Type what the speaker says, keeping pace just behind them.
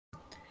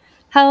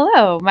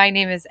Hello, my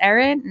name is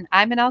Erin, and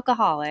I'm an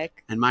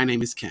alcoholic. And my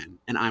name is Ken,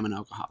 and I'm an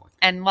alcoholic.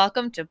 And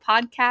welcome to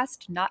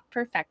Podcast Not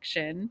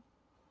Perfection.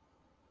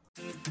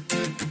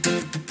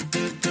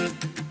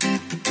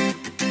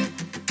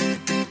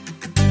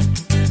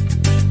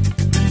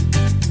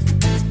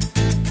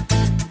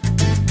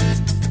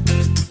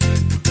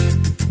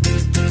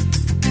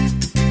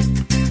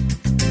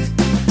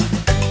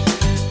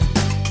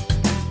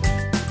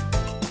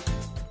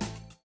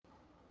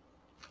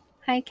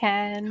 Hi,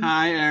 Ken.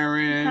 Hi,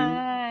 Erin.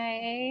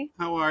 Hi.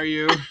 How are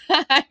you?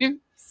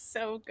 I'm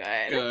so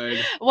good.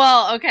 Good.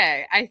 Well,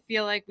 okay. I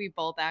feel like we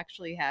both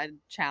actually had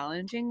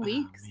challenging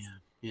weeks. Oh, man.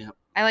 Yep.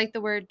 I like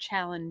the word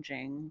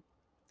challenging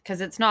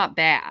because it's not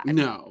bad.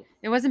 No.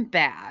 It wasn't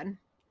bad.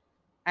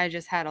 I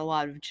just had a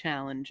lot of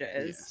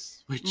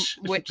challenges, Yes.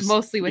 which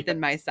mostly within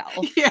myself.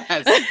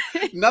 Yes.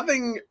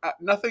 Nothing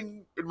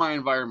in my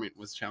environment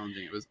was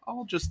challenging. It was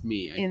all just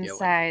me. I feel like.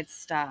 Inside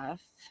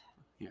stuff.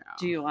 Yeah.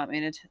 Do you want me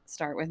to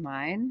start with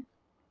mine?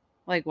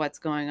 Like what's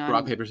going on?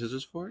 Rock, paper,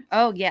 scissors for it?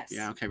 Oh, yes.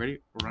 Yeah. Okay. Ready?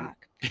 Rock,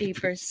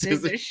 paper,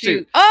 scissors,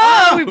 shoot.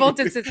 Oh! Oh, we both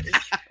did scissors.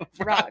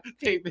 Rock,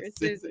 paper,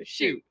 scissors,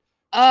 shoot.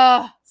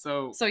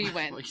 So you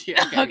win.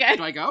 Yeah, okay. Okay.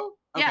 Do I go?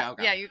 Okay, Yeah,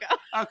 okay. yeah, you go.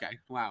 Okay.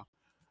 Wow.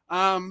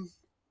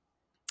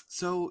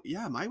 So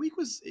yeah, my week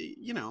was, I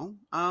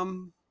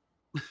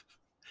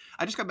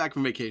just got back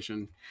from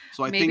vacation.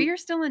 So I Maybe think you're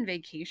still in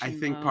vacation. I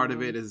think part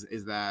of it is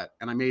that,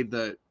 and I made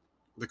the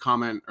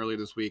comment earlier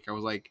this week. I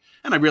was like,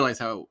 and I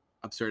realized how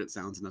absurd it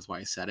sounds, and that's why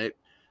I said it,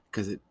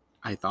 because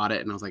I thought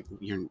it, and I was like,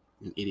 you're an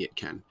idiot,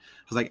 Ken.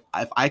 I was like,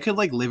 if I could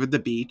like live at the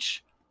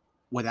beach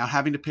without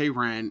having to pay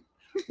rent,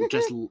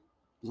 just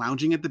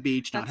lounging at the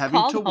beach, not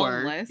having to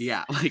work. Homeless.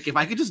 Yeah, like if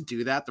I could just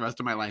do that the rest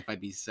of my life, I'd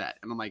be set.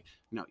 And I'm like,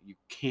 no, you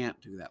can't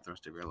do that the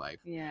rest of your life.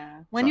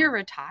 Yeah. When So- you're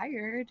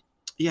retired.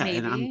 Yeah,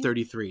 and I'm Maybe.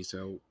 33,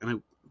 so and I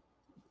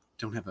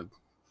don't have a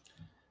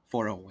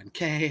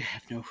 401k. I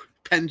have no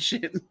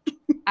pension.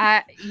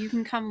 You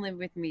can come live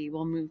with me.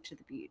 We'll move to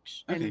the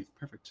beach. Okay, And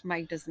perfect.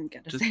 Mike doesn't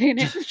get a Just, say in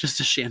it. just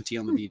a shanty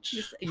on the beach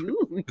Just,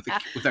 ooh, yeah.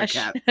 with our a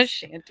cats. a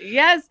shanty.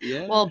 Yes.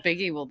 Yeah. Well,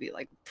 Biggie will be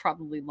like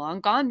probably long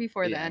gone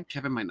before yeah, then.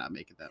 Kevin might not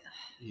make it that.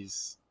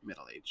 He's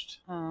middle-aged.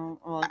 Oh,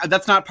 well.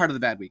 That's not part of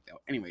the bad week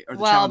though. Anyway, or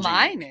the Well, challenging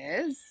mine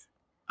week. is.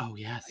 Oh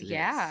yes. it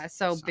Yeah. is.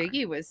 So Sorry.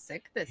 Biggie was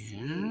sick this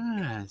week.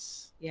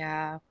 Yes.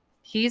 Yeah.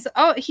 He's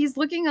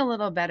looking a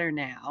little better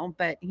now,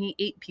 but he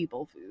ate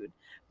people food.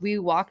 We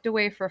walked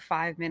away for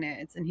 5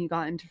 minutes and he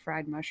got into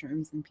fried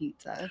mushrooms and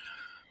pizza.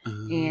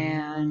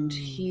 And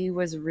he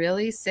was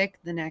really sick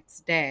the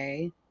next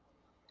day,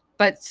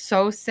 but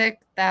so sick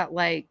that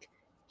like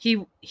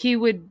he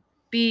would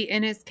be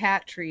in his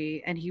cat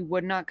tree and he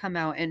would not come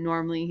out. And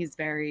normally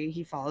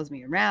he follows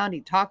me around,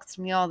 he talks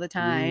to me all the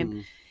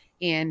time,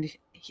 and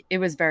it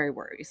was very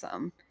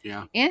worrisome.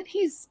 Yeah. And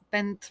he's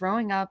been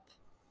throwing up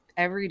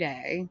every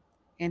day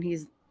and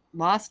he's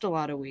lost a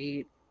lot of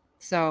weight.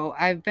 So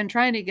I've been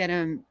trying to get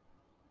him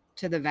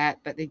to the vet,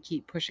 but they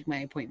keep pushing my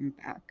appointment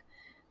back.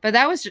 But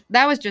that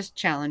was just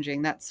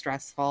challenging. That's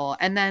stressful.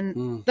 And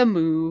then the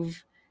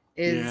move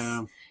is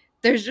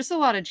there's just a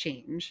lot of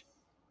change.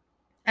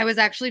 I was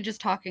actually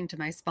just talking to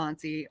my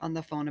sponsee on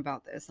the phone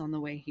about this on the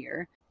way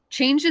here.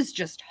 Change is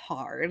just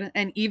hard.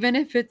 And even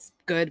if it's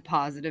good,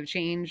 positive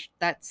change,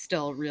 that's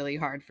still really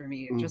hard for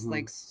me. It just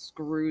like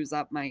screws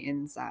up my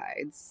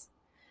insides.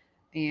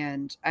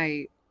 And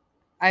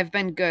I've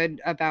been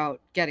good about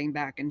getting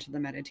back into the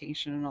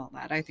meditation and all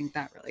that. I think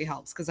that really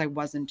helps because I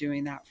wasn't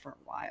doing that for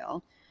a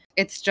while.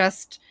 It's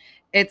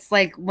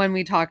like when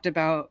we talked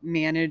about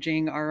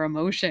managing our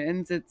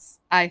emotions,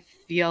 I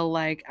feel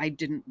like I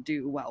didn't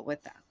do well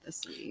with that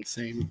this week.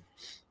 Same.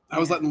 I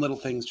was letting little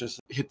things just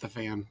hit the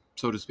fan,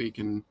 so to speak,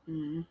 and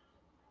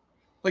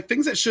like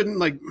things that shouldn't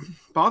like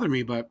bother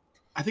me, but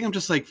I think I'm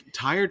just like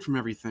tired from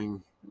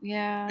everything.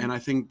 Yeah. And I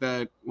think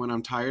that when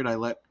I'm tired, I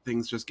let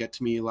things just get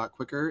to me a lot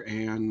quicker.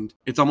 And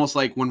it's almost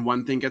like when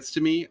one thing gets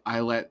to me, I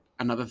let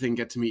another thing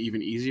get to me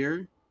even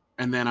easier.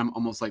 And then I'm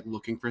almost like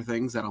looking for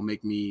things that'll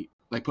make me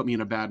like put me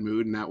in a bad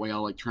mood. And that way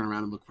I'll like turn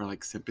around and look for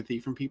like sympathy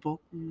from people.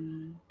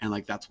 And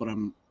like, that's what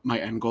my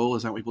end goal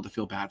is. I want people to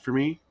feel bad for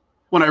me.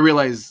 When I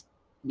realize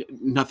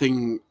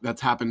nothing that's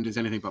happened is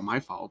anything but my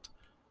fault,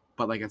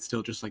 but like, it's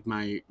still just like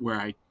where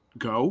I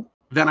go.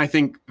 Then I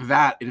think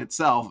that in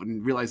itself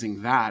and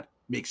realizing that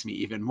makes me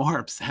even more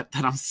upset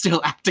that I'm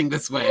still acting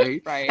this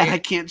way. Right. And I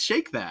can't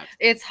shake that.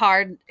 It's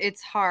hard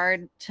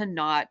to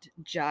not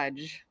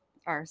judge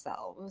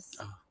ourselves.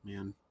 Oh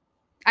man.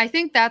 I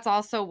think that's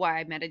also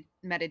why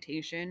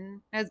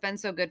meditation has been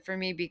so good for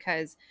me,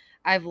 because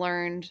I've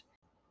learned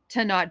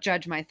to not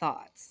judge my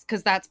thoughts,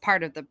 because that's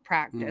part of the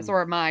practice,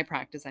 or my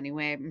practice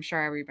anyway. I'm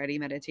sure everybody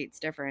meditates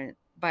different,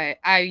 but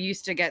I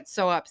used to get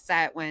so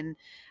upset when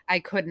I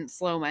couldn't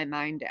slow my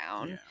mind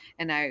down,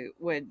 and I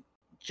would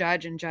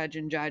judge and judge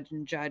and judge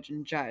and judge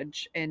and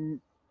judge, and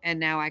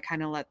now I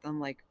kind of let them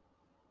like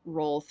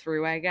roll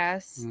through, I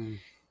guess.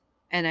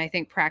 And I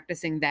think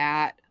practicing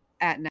that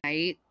at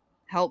night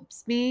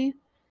helps me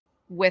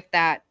with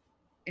that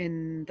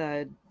in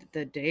the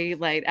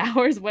daylight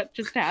hours. What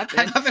just I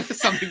happened? thought there was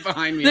something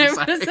behind me. There I'm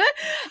sorry. was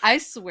I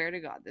swear to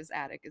God, this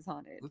attic is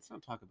haunted. Let's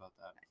not talk about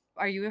that.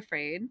 Are you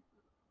afraid?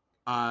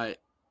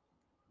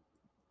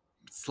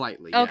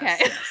 Slightly. Okay.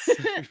 Yes.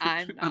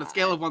 I'm On a not.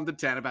 scale of 1 to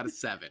 10, about a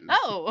 7.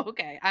 Oh,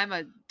 okay. I'm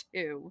a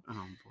 2. Oh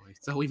boy.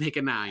 So we make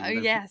a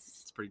 9. Yes.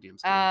 It's pretty damn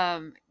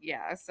scary.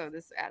 Yeah, so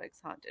this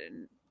attic's haunted,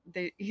 and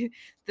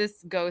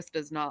this ghost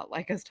does not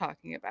like us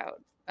talking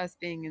about us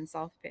being in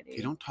self-pity.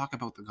 You don't talk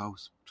about the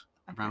ghost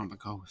around the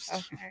ghost.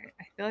 Okay.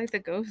 I feel like the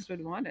ghost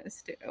would want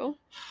us to.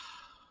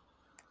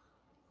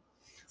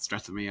 It's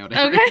stressing me out.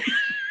 Okay.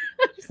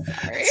 I'm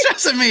sorry. It's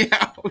stressing me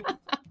out.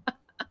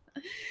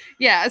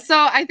 Yeah,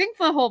 so I think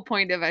the whole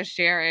point of us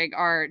sharing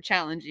our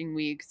challenging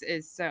weeks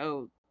is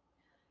so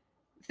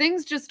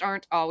things just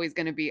aren't always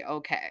going to be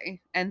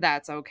okay, and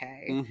that's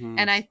okay. Mhm.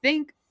 And I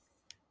think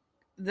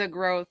the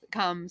growth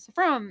comes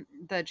from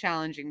the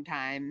challenging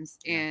times.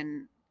 Yeah.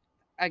 And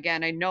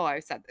again, I know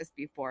I've said this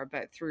before,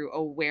 but through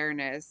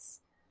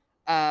awareness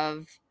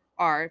of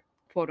our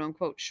quote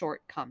unquote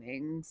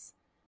shortcomings.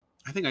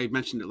 I think I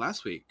mentioned it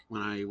last week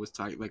when I was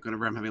talking, like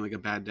whenever I'm having like a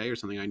bad day or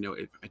something, I know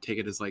if I take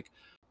it as like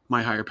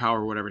my higher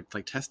power or whatever, it's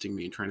like testing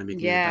me and trying to make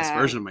me the best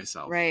version of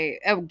myself. Right.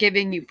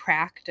 Giving you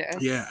practice.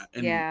 Yeah.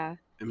 And yeah.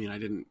 I mean, I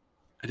didn't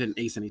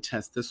ace any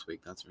tests this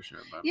week, that's for sure.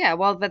 But Yeah,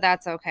 well, but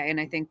that's okay. And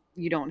I think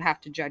you don't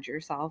have to judge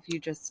yourself.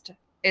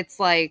 It's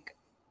like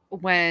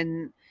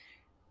when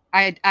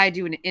I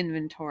do an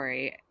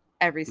inventory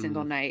every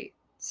single night.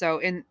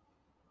 So you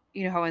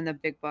know how in the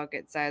big book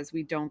it says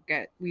we don't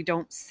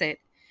sit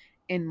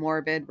in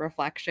morbid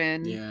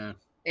reflection. Yeah.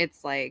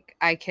 It's like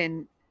I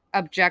can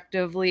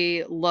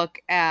objectively look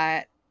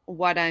at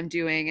what I'm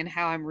doing and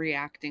how I'm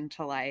reacting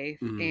to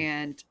life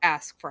and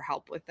ask for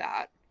help with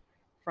that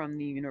from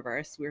the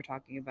universe. We were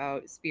talking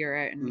about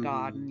spirit and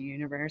God and the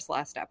universe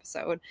last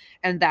episode.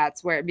 And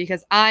that's where,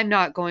 because I'm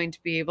not going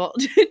to be able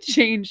to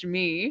change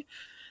me.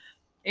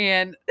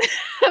 And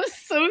I'm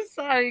so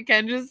sorry,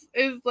 Ken just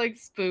is like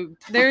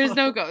spooked. There is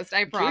no ghost,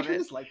 I promise. Can we turn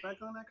this light back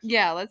on, actually?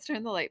 Yeah, let's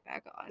turn the light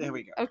back on. There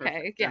we go. Okay,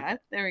 Perfect. yeah, Okay.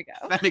 there we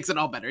go. That makes it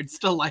all better. It's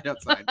still light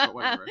outside, but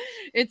whatever.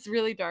 It's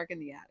really dark in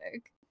the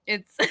attic.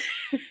 It's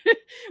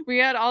we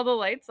had all the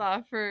lights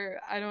off for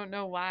I don't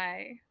know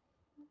why.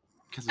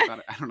 Because I thought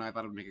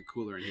it would make it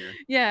cooler in here.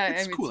 Yeah,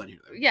 It's cool in here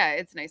though. Yeah,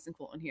 it's nice and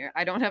cool in here.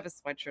 I don't have a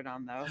sweatshirt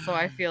on though, so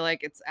I feel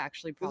like it's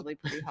actually probably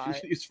pretty You hot.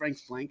 should use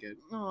Frank's blanket.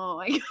 Oh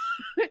my God.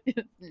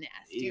 It's nasty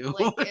Ew.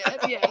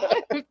 blanket. Yeah.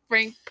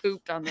 Frank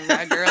pooped on the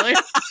rug earlier.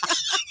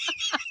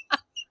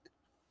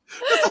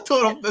 That's a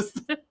total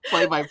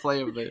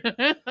play-by-play of it.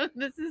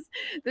 This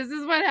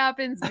is what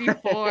happens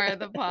before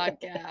the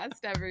podcast,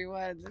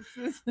 everyone.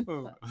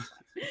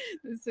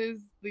 This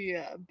is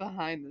the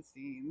behind the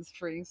scenes.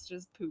 Frank's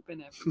just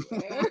pooping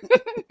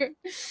everywhere.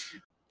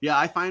 Yeah,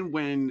 I find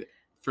when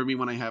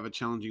I have a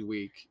challenging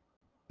week,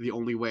 the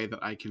only way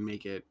that I can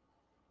make it,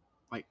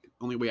 like,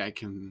 only way I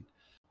can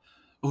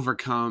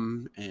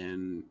overcome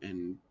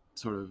and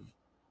sort of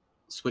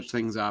switch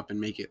things up and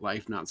make it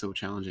life not so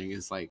challenging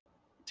is like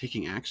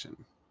taking action.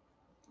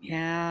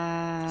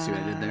 Yeah. See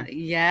what I did there?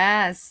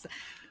 Yes.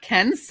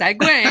 Ken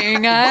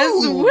segueing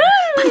us. Woo!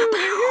 Here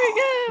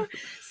we go.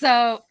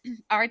 So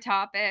our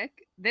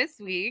topic this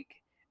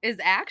week is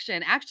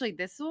action. Actually,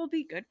 this will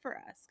be good for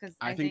us because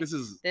I think this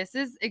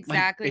is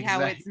exactly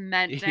how it's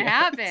meant to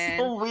happen. It's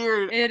so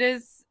weird. It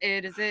is.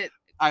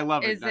 I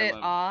love it. Is it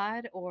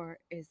odd or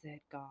is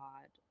it God?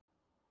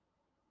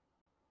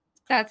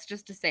 That's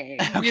just a saying.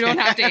 Okay, You don't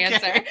have to okay.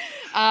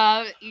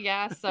 answer.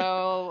 Yeah.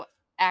 So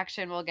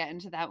action. We'll get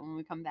into that when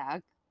we come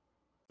back.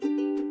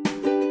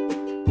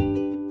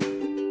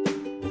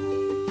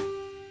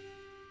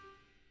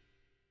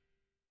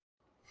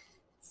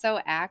 So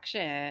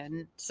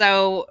action.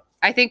 So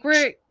I think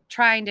we're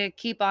trying to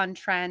keep on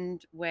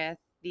trend with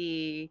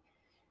the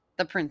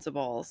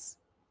principles.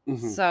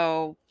 Mhm.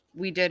 So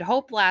we did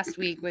hope last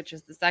week, which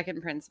is the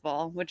second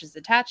principle, which is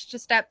attached to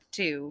step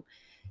 2,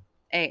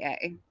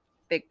 AA,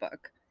 big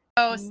book.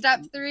 So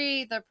step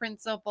 3, the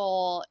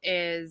principle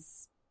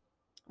is,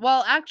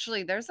 well,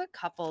 actually, there's a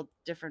couple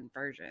different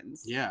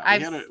versions.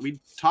 Yeah, we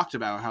talked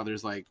about how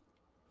there's like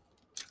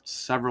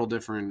several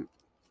different,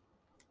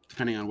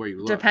 depending on where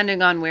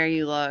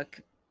you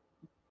look.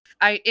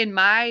 In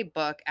my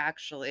book,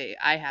 actually,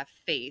 I have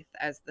faith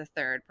as the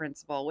third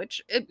principle,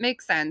 which it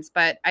makes sense,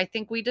 but I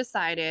think we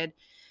decided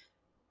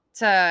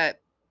to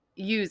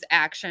use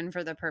action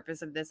for the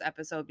purpose of this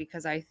episode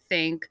because I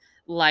think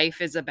life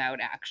is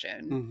about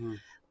action. Mhm.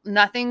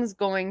 Nothing's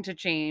going to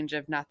change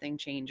if nothing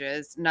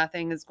changes.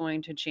 Nothing is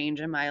going to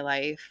change in my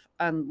life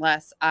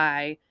unless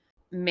I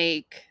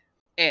make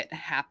it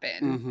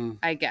happen. Mhm.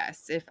 I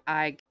guess if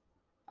I get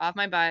off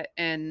my butt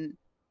and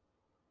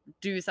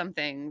do some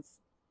things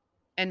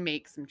and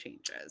make some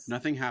changes.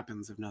 Nothing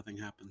happens if nothing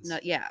happens.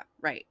 Yeah,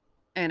 right.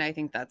 And I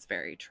think that's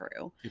very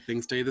true. If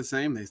things stay the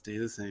same, they stay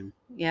the same.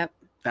 Yep.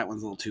 That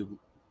one's a little too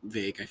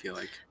vague, I feel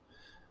like.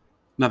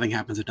 Nothing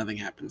happens if nothing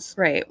happens.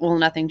 Right. Well,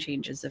 nothing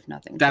changes if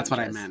nothing That's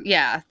changes. what I meant.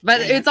 Yeah.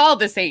 But Yeah. it's all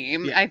the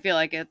same. Yeah. I feel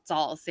like it's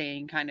all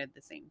saying kind of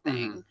the same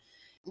thing.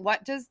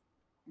 what does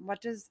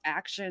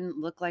action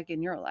look like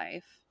in your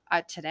life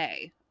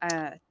today?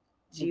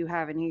 Do you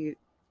have any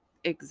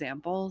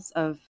examples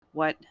of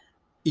what?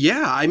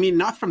 Yeah, I mean,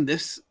 not from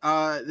this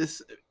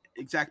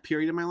exact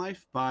period in my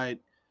life, but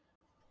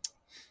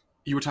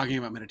you were talking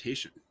about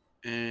meditation,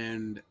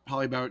 and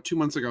probably about 2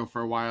 months ago,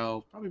 for a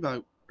while, probably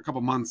about a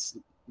couple months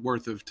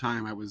worth of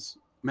time, I was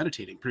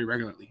meditating pretty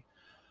regularly,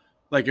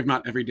 like if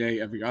not every day,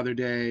 every other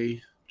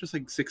day, just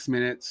like 6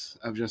 minutes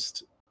of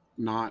just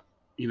not,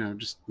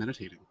 just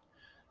meditating,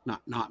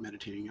 not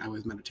meditating. I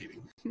was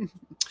meditating,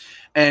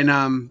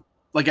 and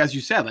like as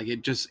you said, like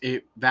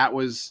it that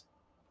was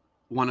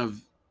one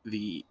of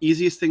the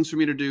easiest things for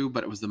me to do,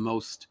 but it was the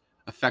most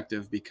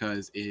effective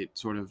because it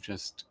sort of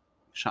just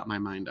shut my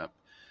mind up.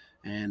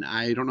 And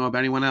I don't know about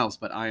anyone else,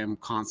 but I am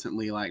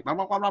constantly like blah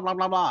blah blah blah blah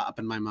blah, blah up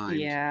in my mind.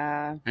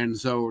 Yeah. And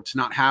so to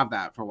not have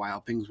that for a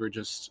while, things were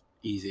just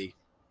easy.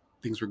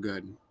 Things were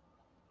good.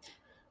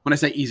 When I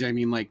say easy, I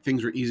mean like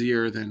things were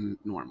easier than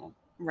normal.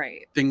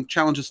 Right.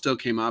 Challenges still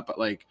came up, but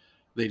like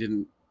they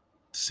didn't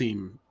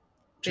seem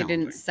They challenging.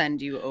 didn't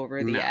send you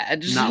over the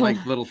edge. Not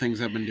like little things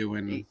I've been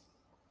doing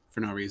for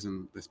no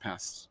reason this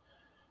past,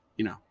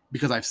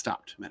 because I've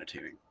stopped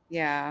meditating.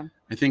 Yeah.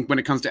 I think when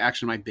it comes to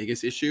action, my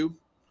biggest issue,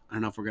 I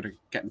don't know if we're going to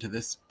get into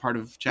this part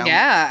of challenge.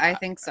 Yeah, I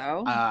think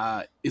so.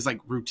 Is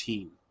like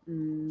routine.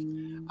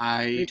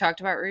 We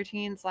talked about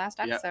routines last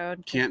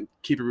episode. Can't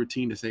keep a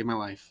routine to save my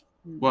life.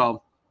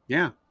 Well,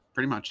 yeah,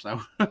 pretty much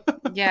so.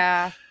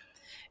 Yeah.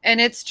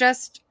 And it's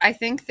just, I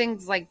think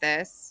things like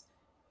this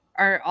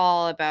are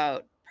all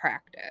about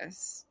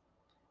practice.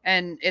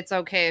 And it's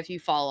okay if you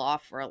fall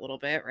off for a little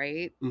bit,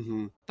 right?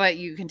 Mm-hmm. But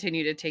you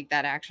continue to take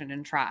that action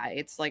and try.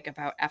 It's like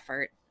about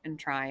effort and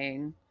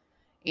trying.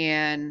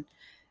 And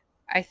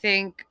I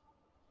think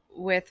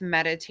with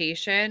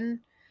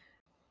meditation,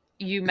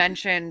 you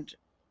mentioned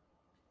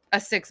a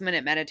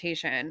 6-minute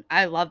meditation.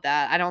 I love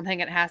that. I don't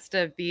think it has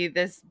to be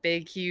this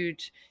big,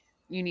 huge,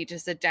 you need to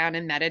sit down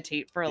and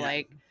meditate for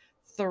like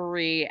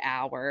 3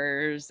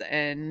 hours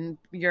and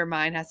your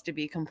mind has to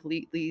be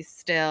completely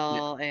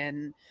still.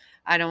 And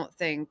I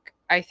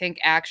think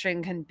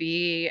action can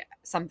be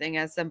something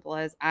as simple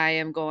as I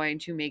am going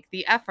to make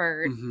the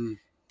effort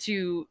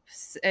to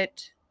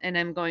sit, and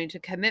I'm going to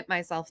commit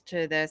myself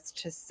to this,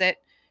 to sit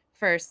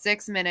for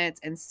 6 minutes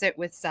and sit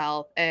with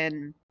self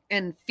and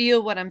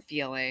feel what I'm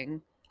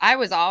feeling. I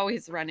was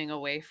always running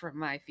away from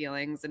my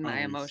feelings and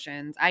my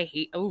emotions. I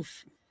hate,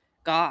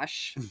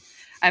 gosh,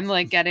 I'm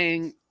like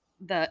getting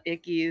the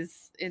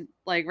ickies in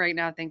like right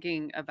now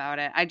thinking about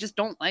it. I just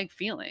don't like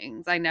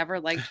feelings. I never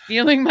liked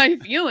feeling my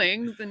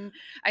feelings, and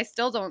I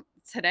still don't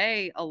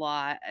today a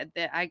lot.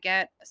 That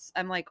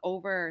I'm like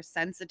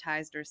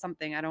oversensitized or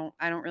something. I don't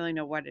really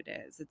know what it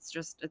is. It's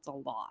a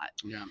lot.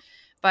 Yeah.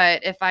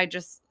 But if I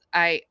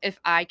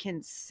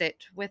can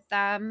sit with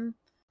them,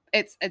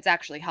 it's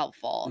actually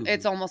helpful.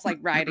 It's almost like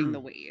riding the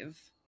wave.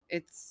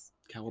 It's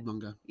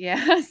Cowabunga.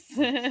 Yes.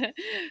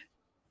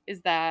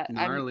 Is that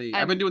gnarly?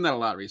 I've been doing that a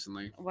lot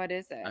recently. What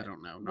is it? I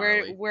don't know.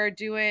 Gnarly.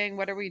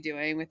 What are we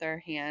doing with our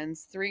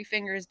hands? 3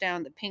 fingers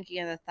down, the pinky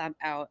and the thumb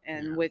out,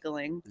 and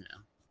wiggling. Yeah.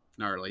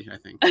 Gnarly, I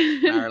think.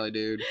 Gnarly,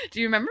 dude. Do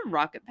you remember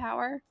Rocket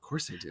Power? Of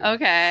course I do.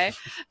 Okay.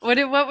 What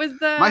was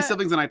the... My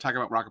siblings and I talk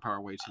about Rocket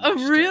Power way too much.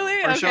 Oh,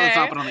 really? Our show that's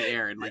not been on the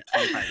air in like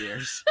 25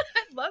 years.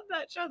 I love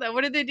that show.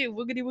 What did they do?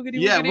 Woogity,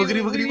 woogity, yeah,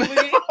 woogity, woogity,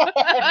 woogity, woogity.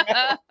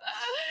 woogity.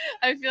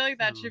 I feel like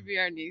that should be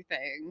our new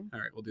thing. All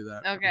right, we'll do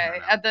that. Okay.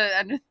 At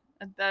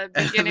the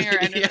beginning or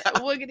end of it.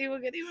 Woogity,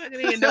 woogity,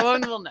 woogity, and no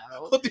one will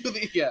know. We'll do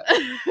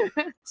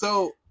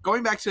So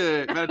going back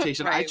to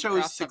meditation, Right, I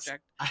chose 6.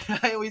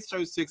 I always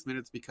chose 6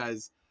 minutes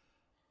because,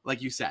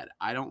 like you said,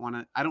 I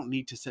don't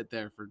need to sit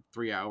there for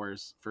 3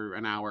 hours, for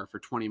an hour, for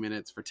 20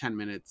 minutes, for 10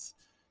 minutes.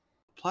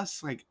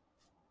 Plus, like,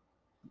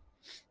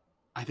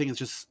 I think it's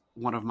just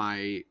one of my,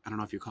 I don't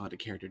know if you call it a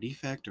character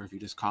defect or if you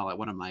just call it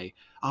one of my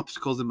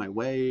obstacles in my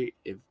way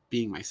of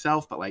being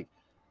myself, but like,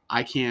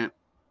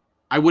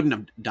 I wouldn't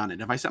have done it.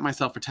 If I set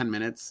myself for 10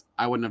 minutes,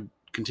 I wouldn't have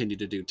continued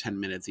to do 10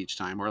 minutes each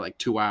time or like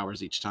 2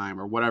 hours each time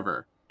or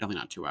whatever. Definitely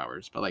not 2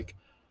 hours, but like,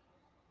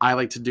 I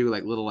like to do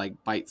like little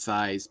like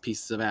bite-sized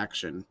pieces of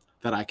action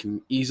that I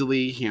can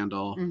easily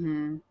handle.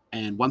 Mm-hmm.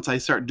 And once I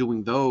start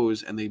doing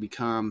those and they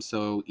become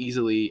so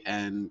easily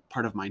and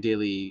part of my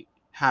daily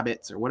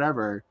habits or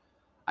whatever,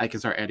 I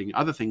can start adding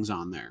other things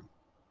on there.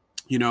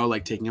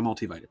 Like taking a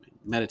multivitamin,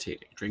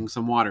 meditating, drinking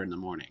some water in the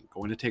morning,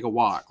 going to take a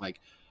walk.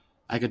 Like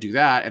I could do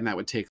that and that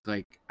would take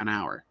like an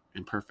hour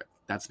and perfect.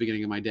 That's the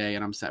beginning of my day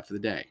and I'm set for the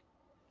day.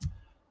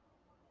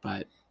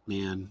 But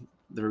man,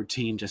 the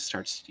routine just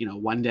starts,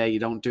 one day you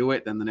don't do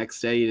it, then the next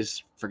day you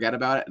just forget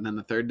about it, and then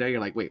the third day you're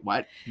like, wait,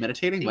 what?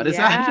 Meditating? What is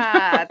that?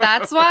 Yeah,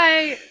 that's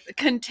why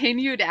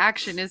continued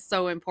action is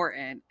so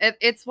important.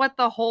 It's what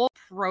the whole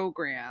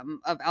program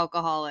of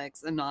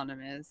Alcoholics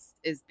Anonymous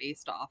is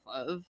based off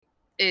of.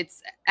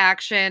 It's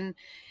action,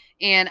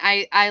 and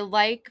I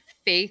like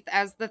faith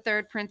as the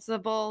third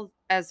principle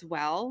as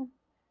well,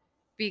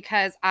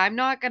 because I'm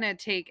not going to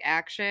take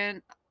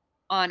action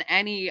on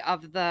any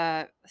of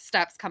the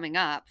steps coming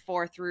up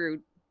 4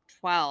 through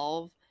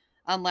 12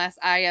 unless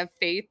I have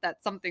faith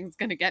that something's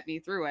going to get me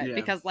through it. Yeah.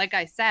 Because like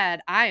I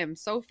said, I am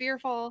so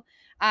fearful.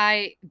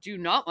 I do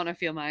not want to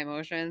feel my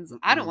emotions.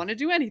 I don't want to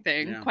do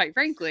anything, quite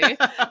frankly.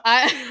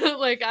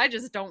 I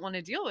just don't want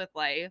to deal with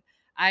life.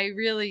 I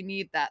really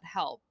need that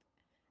help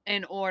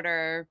in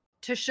order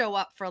to show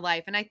up for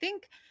life. And I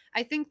think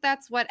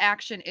that's what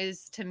action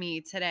is to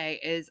me today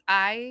is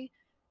I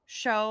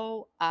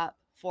show up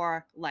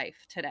for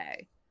life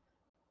today.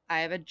 I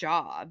have a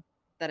job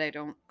that I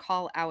don't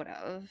call out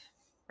of,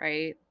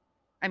 right?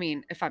 I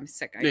mean, if I'm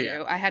sick, I do.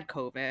 Yeah. I had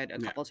COVID a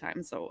couple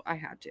times, so I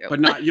had to.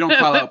 But you don't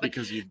call out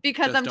because you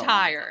because I'm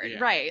tired, yeah.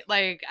 right?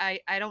 Like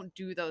I don't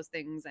do those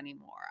things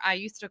anymore. I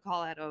used to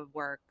call out of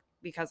work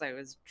because I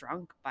was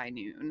drunk by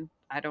noon.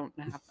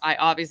 I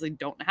obviously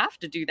don't have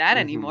to do that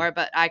anymore,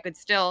 but I could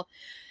still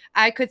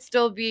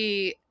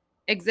be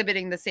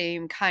exhibiting the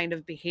same kind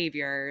of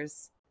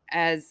behaviors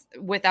as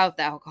without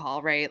the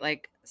alcohol, right?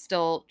 Like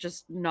still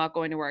just not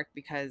going to work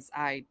because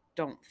I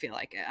don't feel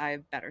like it. I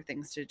have better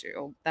things to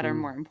do that are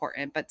more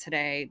important. But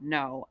today,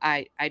 no,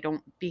 I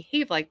don't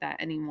behave like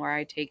that anymore.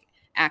 I take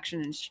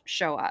action and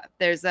show up.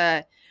 There's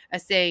a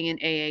saying in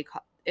AA,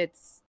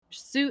 it's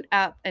suit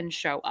up and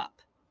show up.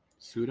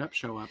 Suit up,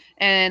 show up.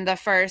 And the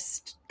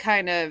first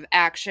kind of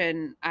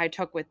action I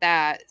took with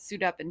that,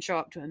 suit up and show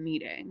up to a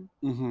meeting.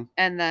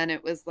 And then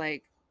it was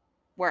like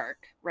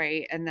work,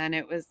 right? And then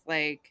it was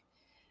like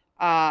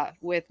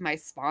with my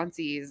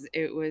sponsees,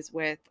 it was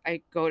with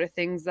I go to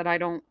things that I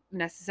don't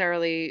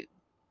necessarily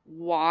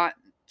want,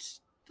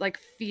 like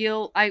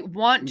feel I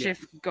want to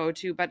go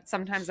to, but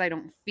sometimes I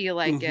don't feel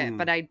like it,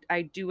 but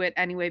I do it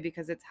anyway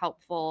because it's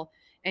helpful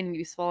and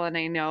useful. And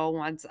I know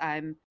once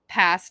I'm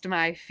past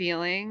my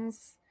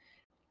feelings,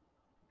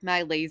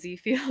 my lazy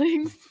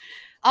feelings,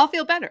 I'll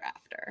feel better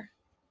after.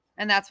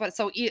 And that's what,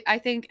 so I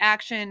think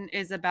action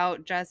is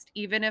about just,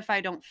 even if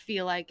I don't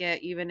feel like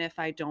it, even if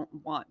I don't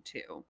want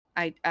to,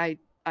 I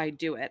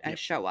do it. I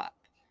show up.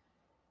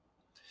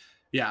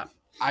 Yeah.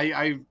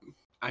 I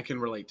can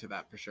relate to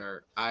that for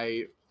sure.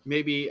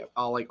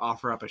 I'll like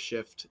offer up a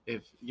shift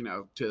if,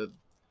 to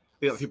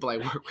the other people I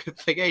work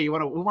with, like, hey,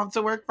 who wants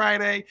to work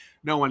Friday?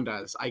 No one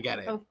does. I get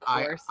it. Of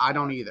course. I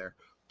don't either.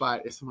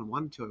 But if someone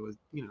wanted to, I would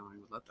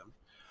let them.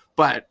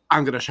 But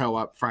I'm going to show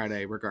up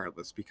Friday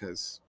regardless,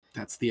 because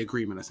that's the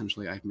agreement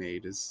essentially I've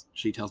made is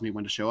she tells me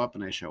when to show up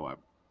and I show up.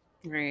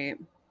 Right.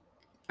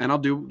 And I'll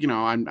do,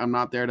 I'm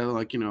not there to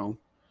like,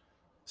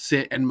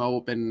 sit and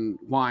mope and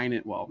whine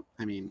it. Well,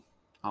 I mean,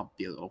 I'll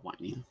be a little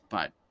whiny,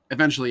 but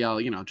eventually I'll,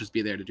 just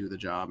be there to do the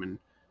job, and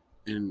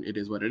it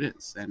is what it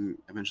is. And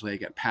eventually I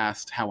get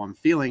past how I'm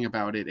feeling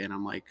about it, and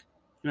I'm like,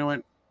 you know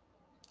what?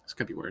 This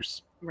could be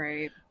worse.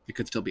 Right. It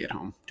could still be at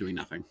home doing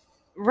nothing.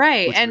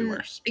 Right.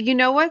 And you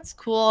know what's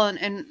cool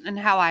and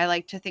how I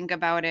like to think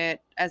about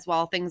it as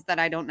well, things that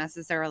I don't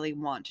necessarily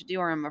want to do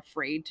or I'm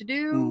afraid to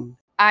do.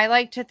 I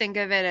like to think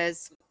of it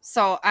as,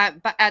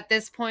 but at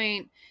this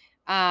point,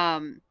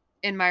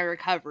 in my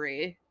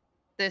recovery,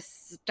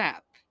 this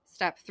step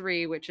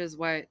 3, which is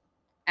what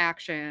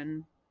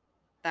action,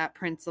 that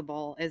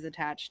principle is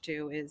attached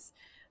to, is,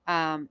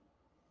 what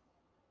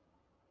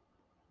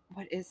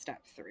is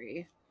step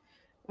 3?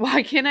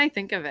 Why can't I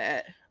think of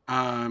it?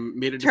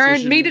 Made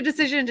a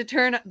decision to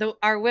turn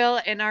our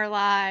will and our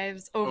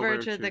lives over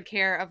to the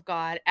care of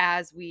God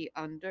as we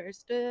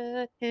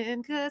understood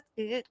him, because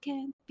it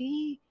can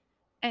be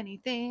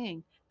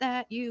anything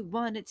that you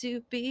want it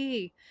to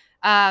be.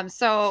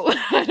 So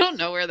I don't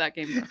know where that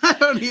came from. I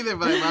don't either,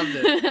 but I loved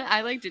it.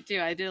 I liked it too.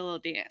 I did a little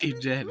dance. You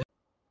did.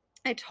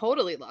 I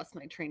totally lost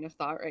my train of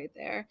thought right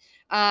there.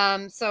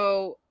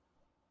 So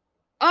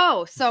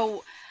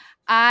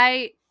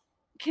I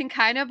can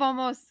kind of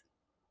almost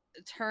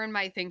turn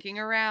my thinking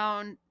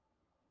around.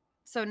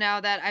 So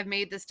now that I've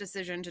made this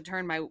decision to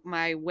turn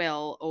my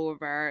will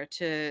over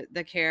to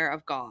the care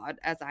of God,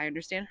 as I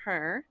understand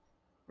her,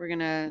 we're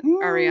gonna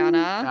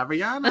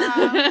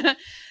Ariana.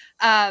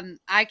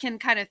 I can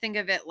kind of think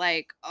of it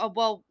like, oh,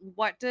 well,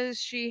 what does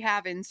she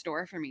have in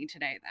store for me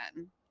today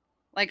then?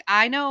 Like,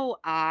 I know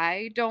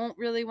I don't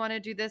really want to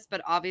do this,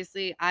 but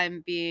obviously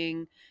I'm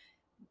being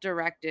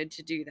directed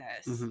to do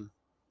this.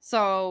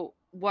 So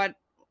what's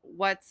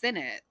in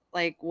it?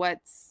 Like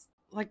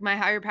my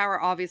higher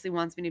power obviously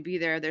wants me to be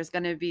there. There's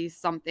going to be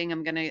something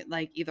I'm going to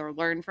like either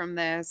learn from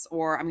this,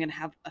 or I'm going to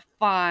have a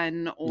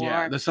fun,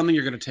 or there's something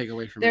you're going to take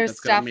away from it. There's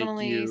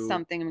definitely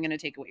something I'm going to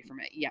take away from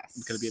it. Yes.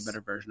 It's going to be a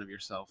better version of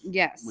yourself.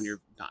 Yes. When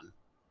you're done.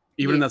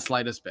 Even in the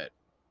slightest bit.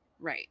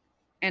 Right.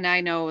 And I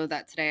know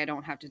that today I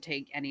don't have to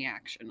take any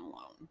action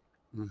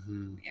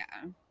alone.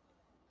 Yeah.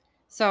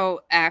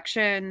 So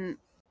action,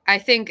 I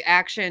think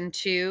action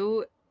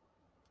 2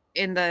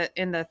 in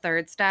the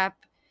third step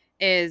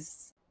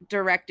is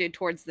directed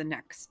towards the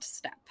next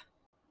step.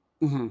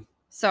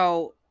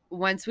 So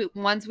once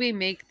we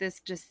make this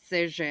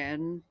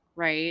decision,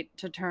 right,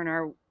 to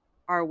turn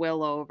our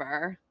will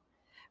over,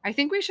 I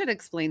think we should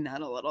explain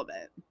that a little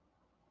bit.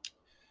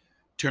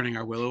 Turning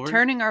our will over?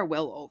 Turning our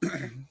will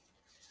over.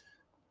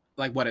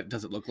 Like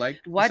does it look like?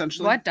 What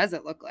does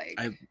it look like?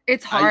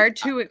 It's hard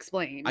to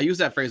explain. I use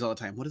that phrase all the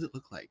time. What does it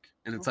look like?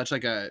 And it's such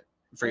like a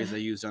phrase they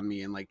used on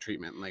me in like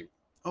treatment. Like,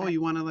 oh,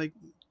 you want to like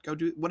go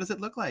do? What does it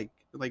look like?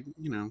 Like,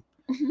 You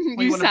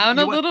sound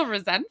a little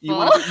resentful.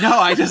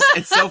 No,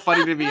 it's so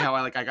funny to me how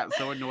I got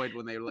so annoyed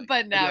when they were like,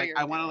 but now like,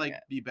 I want to like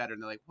be better,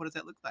 and they're like, what does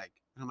that look like?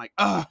 And I'm like,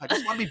 oh, I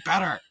just want to be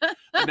better.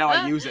 And now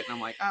I use it, and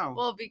I'm like, oh,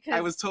 well, because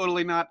I was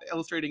totally not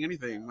illustrating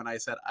anything when I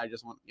said I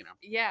just want,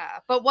 Yeah,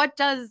 but what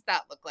does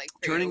that look like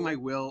for turning you? my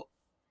will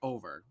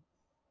over?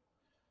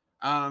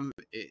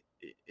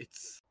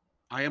 It's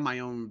I am my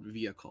own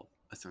vehicle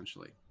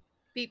essentially.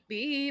 Beep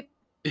beep.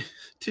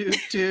 Toot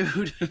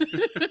toot.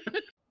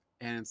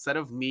 And instead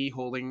of me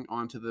holding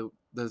onto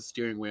the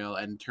steering wheel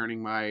and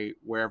turning my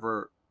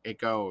wherever it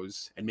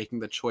goes and making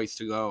the choice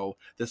to go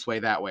this way,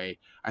 that way,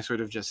 I sort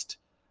of just,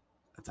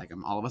 it's like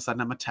all of a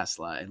sudden I'm a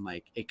Tesla and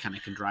like it kind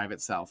of can drive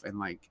itself. And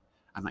like,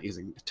 I'm not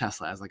using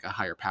Tesla as like a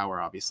higher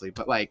power, obviously,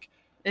 but like,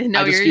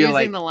 no, you're using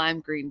like the lime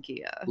green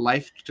Kia.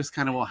 Life just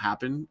kind of will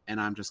happen and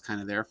I'm just kind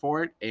of there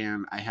for it.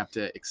 And I have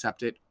to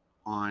accept it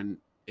on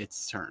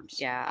its terms.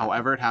 Yeah.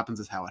 However it happens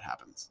is how it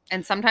happens.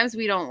 And sometimes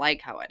we don't like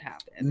how it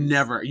happens.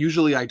 Never.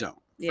 Usually I don't,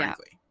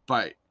 frankly. Yeah.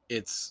 But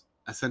it's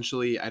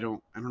essentially, I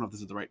don't know if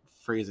this is the right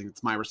phrasing.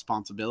 It's my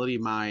responsibility,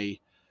 my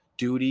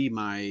duty,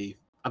 my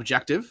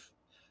objective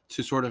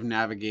to sort of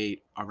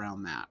navigate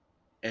around that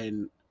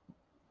and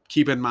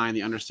keep in mind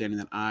the understanding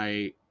that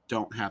I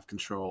don't have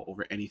control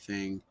over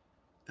anything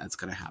that's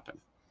going to happen.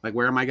 Like,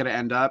 where am I going to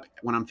end up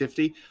when I'm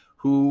 50?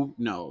 Who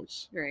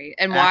knows? Right.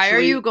 And why are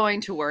you going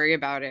to worry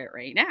about it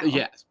right now?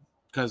 Yes.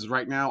 Because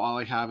right now, all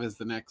I have is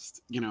the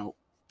next,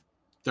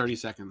 30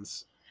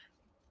 seconds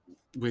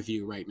with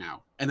you right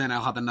now. And then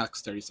I'll have the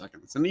next 30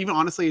 seconds. And even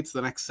honestly, it's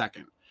the next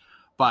second.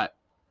 But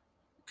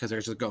because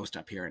there's a ghost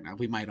up here now,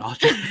 we might all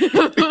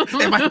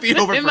it might be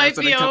over. It might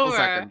be over.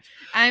 Seconds.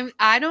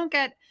 I don't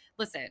get.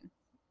 Listen,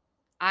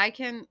 I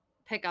can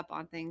pick up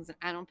on things.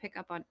 I don't pick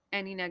up on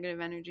any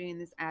negative energy in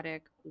this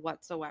attic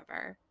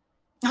whatsoever.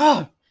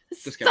 Oh,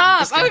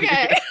 stop.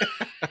 Okay.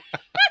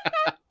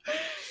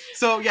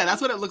 So yeah,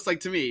 that's what it looks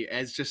like to me.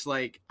 It's just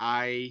like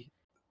I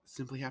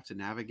simply have to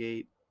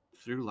navigate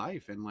through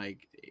life, and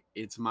like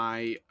it's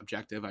my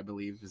objective. I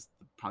believe is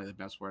probably the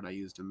best word I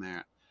used in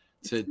there.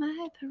 It's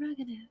my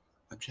prerogative.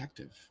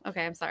 Objective.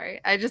 Okay, I'm sorry.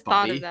 I just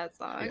thought of that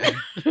song.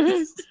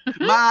 Yeah.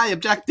 My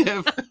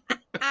objective.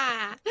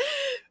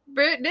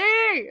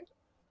 Brittany.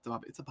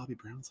 It's a Bobby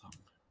Brown song.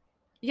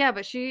 Yeah,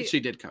 but she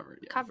did cover it.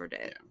 Yeah. Covered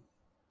it. Yeah.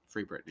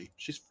 Free Brittany.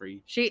 She's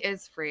free. She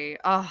is free.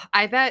 Oh,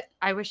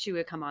 I wish she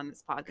would come on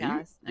this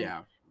podcast.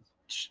 Yeah.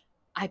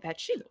 I bet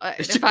she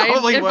would. She if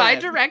I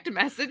direct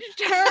messaged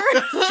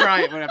her. Let's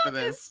try it after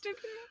this.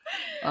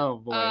 Oh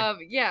boy.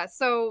 Yeah,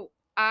 so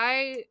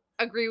I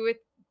agree with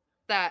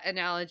that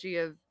analogy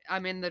of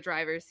I'm in the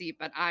driver's seat,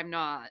 but I'm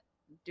not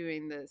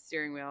doing the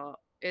steering wheel.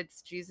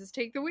 It's Jesus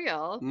take the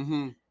wheel.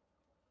 Mm-hmm.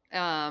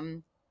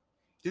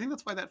 Do you think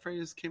that's why that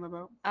phrase came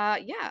about?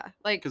 Yeah,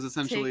 like because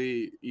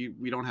essentially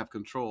we don't have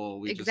control.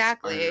 We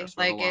exactly just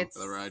like along it's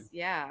for the ride.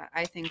 Yeah,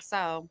 I think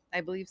so.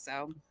 I believe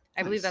so.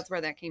 I believe that's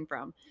where that came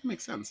from.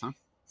 Makes sense, huh?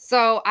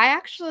 So I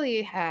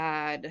actually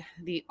had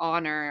the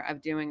honor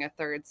of doing a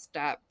third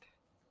step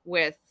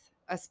with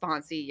a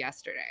sponsee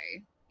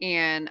yesterday.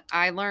 And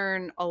I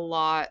learned a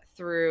lot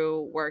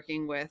through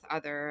working with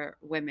other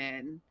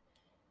women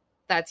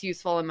that's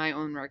useful in my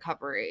own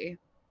recovery.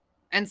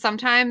 And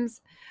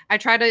sometimes I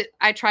try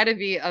to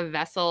be a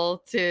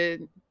vessel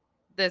to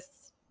this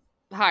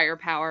higher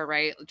power,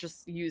 right?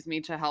 Just use me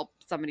to help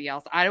somebody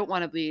else. I don't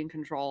want to be in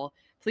control.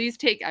 Please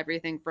take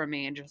everything from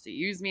me and just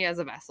use me as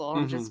a vessel.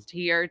 I'm just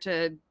here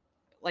to,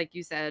 like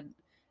you said,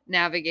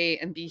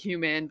 navigate and be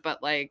human,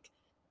 but like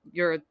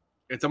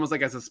it's almost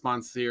like as a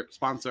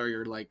sponsor,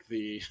 you're like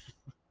the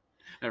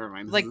never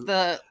mind. Like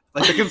the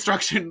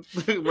construction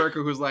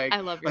worker who's like, I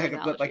love your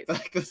like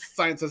the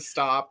sign says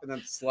stop and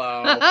then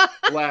slow,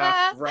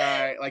 left,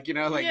 right, like you're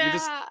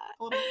just a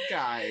little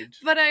guide.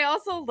 But I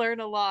also learn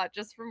a lot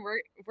just from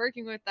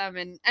working with them.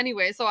 And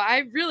anyway, so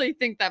I really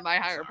think that my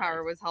higher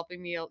power was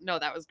helping me. No,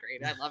 that was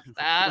great. I loved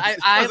that.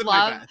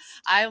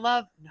 I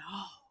love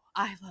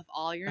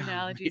all your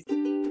analogies.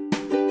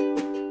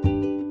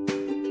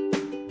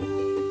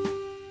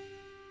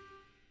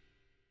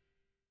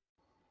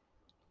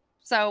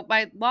 So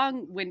my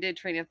long-winded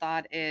train of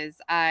thought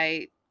is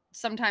I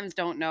sometimes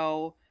don't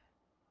know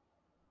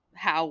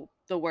how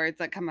the words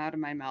that come out of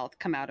my mouth,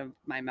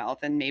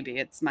 and maybe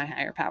it's my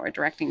higher power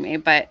directing me.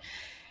 But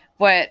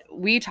what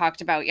we talked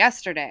about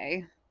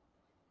yesterday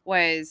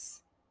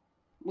was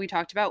we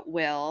talked about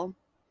will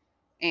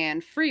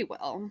and free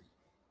will.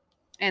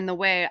 And the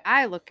way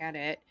I look at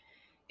it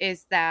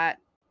is that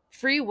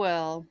free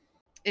will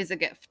is a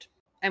gift,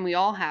 and we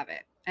all have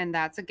it. And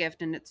that's a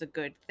gift, and it's a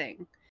good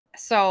thing.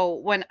 So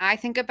when I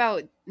think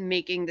about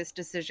making this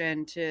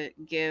decision to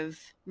give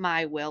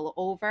my will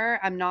over,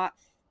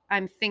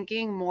 I'm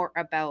thinking more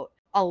about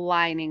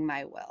aligning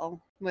my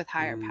will with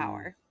higher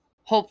power.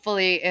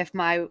 Hopefully, if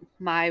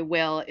my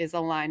will is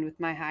aligned with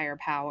my higher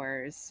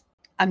powers,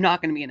 I'm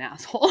not going to be an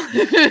asshole.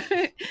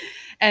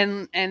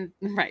 and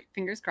right,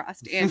 fingers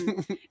crossed,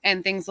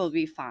 and things will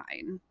be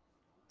fine.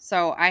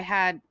 So I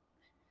had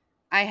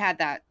I had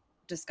that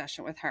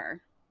discussion with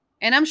her.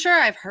 And I'm sure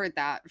I've heard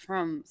that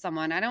from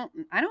someone. I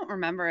don't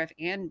remember if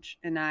Ange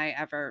and I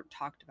ever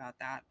talked about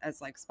that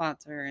as like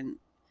sponsor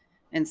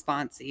and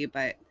sponsee,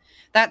 but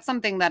that's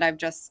something that I've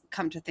just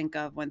come to think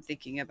of when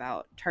thinking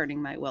about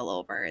turning my will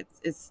over.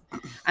 It's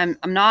I'm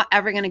not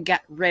ever going to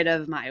get rid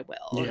of my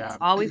will. Yeah. It's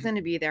always going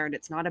to be there, and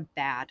it's not a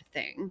bad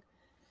thing.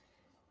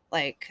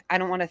 Like, I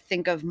don't want to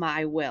think of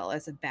my will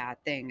as a bad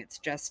thing. It's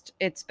just,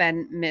 it's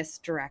been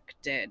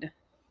misdirected.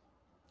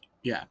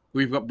 Yeah,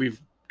 we've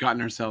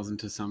gotten ourselves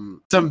into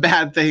some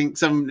bad things,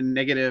 some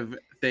negative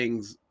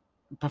things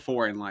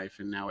before in life,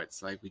 and now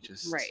it's like we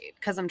just Right,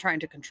 because I'm trying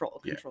to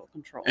control.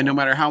 And no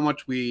matter how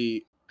much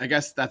I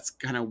guess that's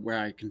kind of where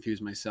I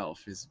confuse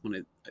myself, is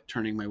when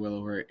turning my will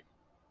over.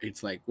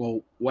 It's like,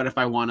 well, what if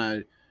I want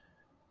to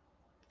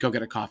go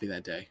get a coffee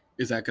that day?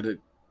 Is that gonna?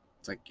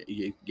 It's like,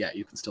 yeah,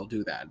 you can still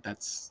do that.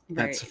 That's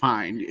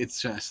fine.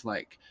 It's just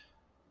like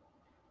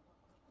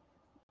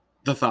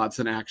the thoughts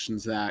and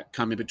actions that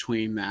come in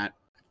between that.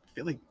 I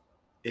feel like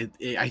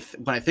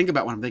what I think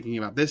about when I'm thinking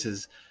about this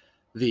is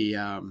the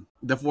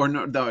four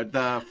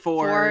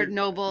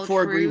noble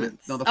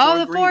agreements. No,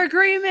 the four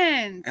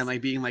agreements. And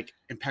like being like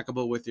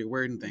impeccable with your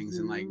word and things,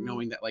 and like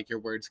knowing that like your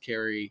words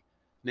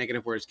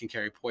negative words can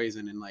carry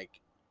poison, and like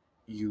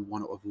you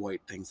want to avoid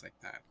things like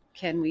that.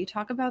 Can we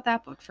talk about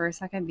that book for a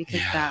second? Because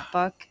that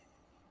book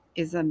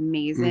is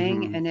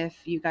amazing. And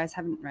if you guys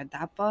haven't read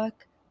that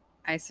book,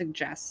 I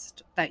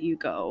suggest that you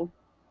go.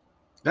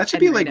 That should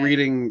be like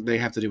reading they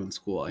have to do in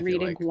school. Reading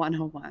feel like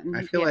 101.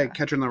 I feel like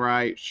Catcher in the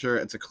Rye, sure,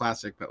 it's a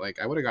classic, but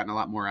like I would have gotten a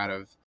lot more out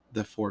of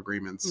the Four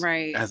Agreements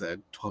as a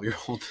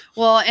 12-year-old.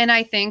 Well, and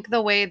I think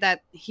the way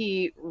that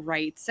he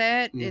writes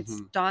it,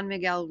 it's Don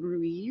Miguel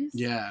Ruiz.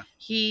 Yeah.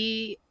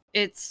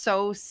 It's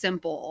so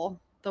simple.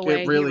 The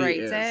way he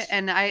writes it,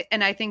 and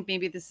I think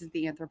maybe this is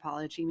the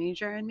anthropology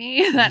major in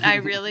me that I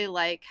really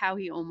like how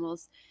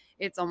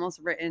it's almost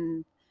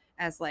written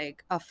as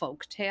like a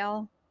folk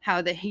tale,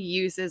 how that he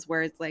uses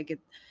words like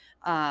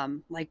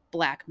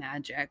black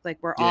magic, like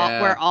we're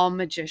all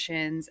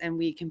magicians and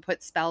we can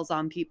put spells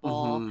on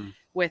people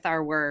with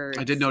our words.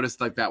 I did notice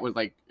like that was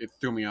like it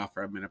threw me off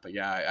for a minute, but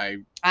yeah,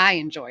 I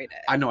enjoyed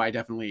it. I know I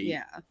definitely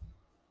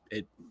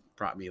it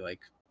brought me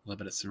like a little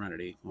bit of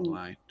serenity. Won't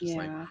lie, just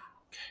like.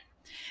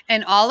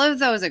 And all of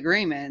those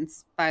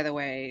agreements, by the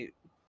way,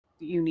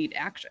 you need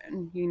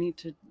action. You need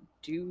to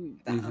do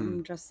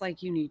them just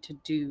like you need to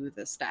do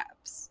the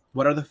steps.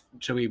 What are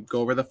should we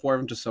go over the four of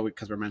them just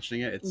because we're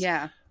mentioning it? It's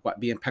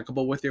be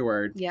impeccable with your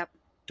word. Yep.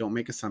 Don't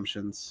make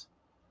assumptions.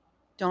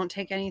 Don't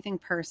take anything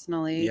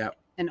personally. Yep.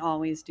 And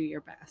always do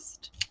your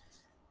best.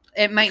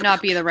 It might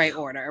not be the right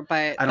order,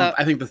 but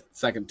I think the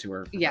second two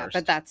are first.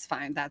 But that's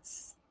fine.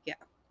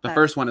 The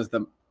first one is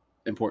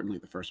importantly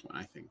the first one,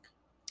 I think.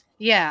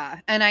 Yeah.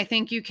 And I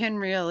think you can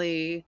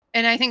really,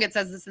 and I think it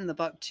says this in the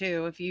book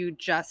too, if you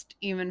just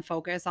even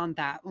focus on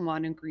that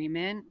one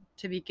agreement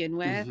to begin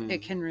with,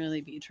 it can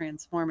really be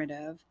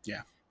transformative.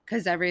 Yeah.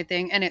 Because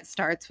everything, and it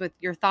starts with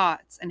your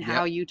thoughts and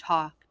how you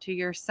talk to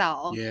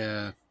yourself.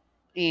 Yeah.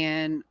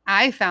 And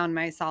I found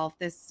myself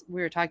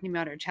we were talking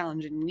about our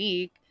challenging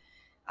week.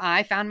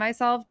 I found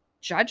myself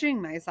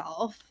judging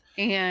myself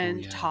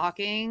and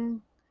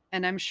talking.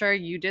 And I'm sure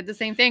you did the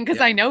same thing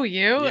because I know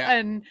you. Yeah.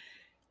 And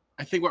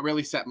I think what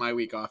really set my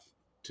week off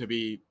to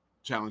be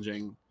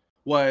challenging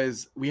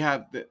was we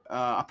have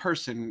a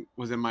person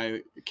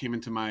came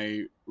into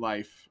my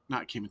life,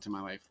 not came into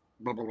my life.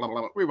 Blah, blah, blah,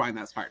 blah, rewind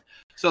that part.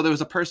 So there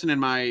was a person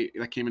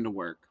that came into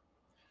work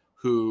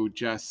who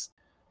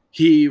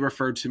he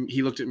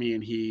looked at me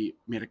and he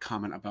made a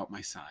comment about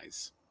my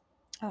size.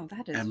 Oh,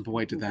 that is and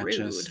boy, did that rude.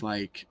 just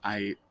like,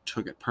 I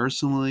took it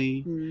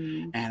personally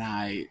and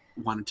I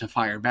wanted to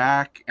fire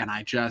back. And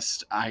I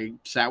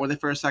sat with it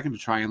for a second to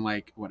try and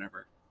like,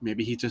 whatever.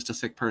 Maybe he's just a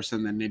sick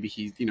person. Then maybe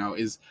he,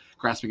 is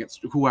grasping at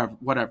whoever,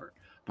 whatever.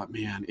 But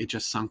man, it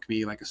just sunk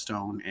me like a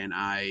stone. And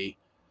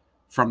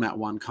from that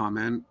one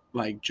comment,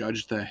 like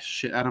judged the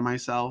shit out of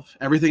myself.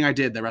 Everything I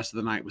did the rest of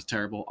the night was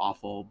terrible,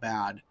 awful,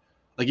 bad.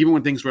 Like even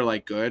when things were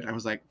like good, I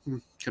was like,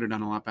 could have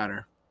done a lot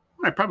better.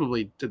 I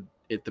probably did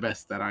it the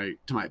best to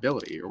my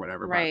ability or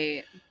whatever.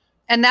 Right.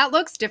 And that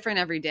looks different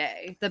every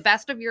day. The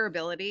best of your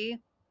ability,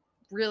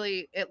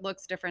 really, it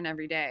looks different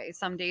every day.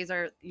 Some days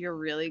you're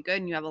really good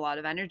and you have a lot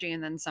of energy,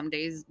 and then some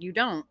days you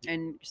don't.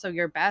 And so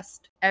your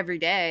best every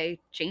day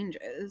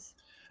changes.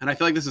 And I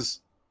feel like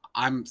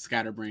I'm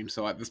scatterbrained,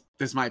 so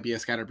this might be a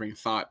scatterbrained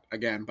thought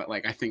again, but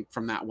like I think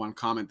from that one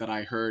comment that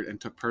I heard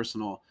and took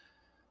personal,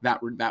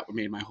 that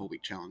made my whole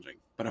week challenging.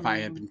 But if I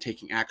had been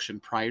taking action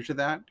prior to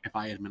that, if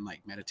I had been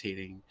like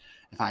meditating,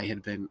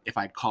 if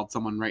I'd called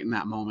someone right in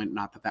that moment,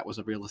 not that was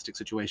a realistic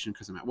situation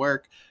because I'm at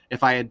work,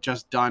 if I had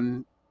just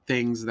done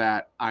things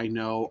that I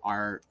know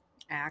are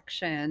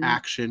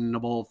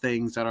actionable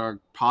things that are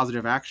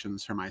positive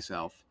actions for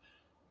myself,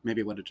 maybe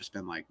it would have just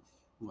been like,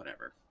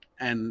 whatever,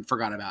 and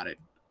forgot about it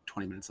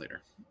 20 minutes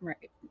later.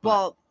 Right.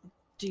 Well,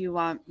 do you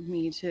want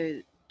me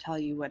to tell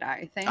you what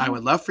I think? I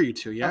would love for you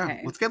to. Yeah.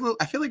 Okay. Let's get a little.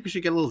 I feel like we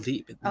should get a little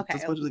deep. Okay.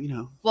 That's what,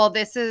 Well,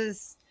 this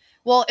is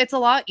Well, it's a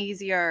lot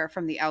easier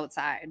from the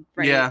outside,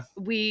 right? Yeah.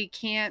 We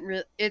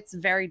can't it's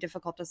very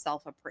difficult to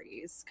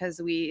self-appraise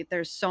because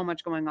there's so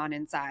much going on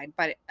inside.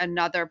 But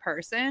another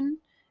person,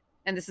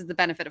 and this is the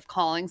benefit of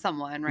calling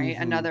someone, right?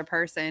 Mhm. Another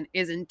person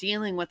isn't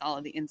dealing with all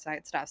of the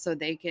inside stuff. So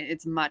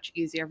it's much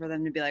easier for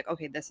them to be like,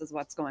 okay, this is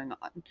what's going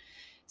on.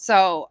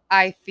 So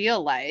I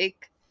feel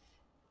like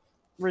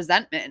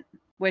resentment,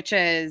 which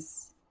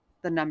is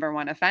the number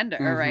one offender,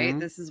 right?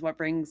 Mhm. This is what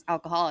brings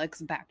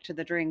alcoholics back to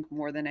the drink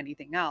more than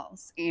anything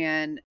else.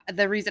 And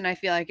the reason I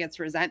feel like it's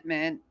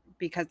resentment,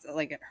 because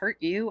like it hurt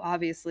you,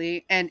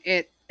 obviously, and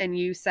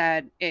you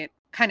said it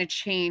kind of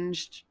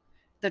changed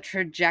the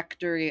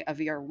trajectory of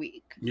your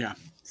week. Yeah.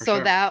 So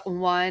sure. that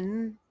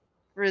one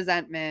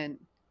resentment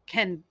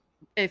can,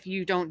 if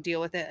you don't deal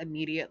with it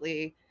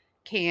immediately,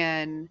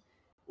 can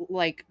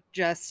like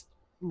just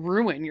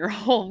ruin your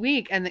whole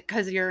week, and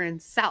because you're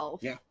in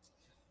self. Yeah.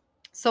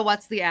 So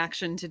what's the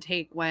action to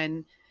take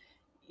when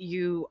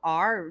you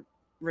are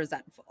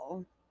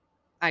resentful?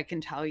 I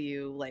can tell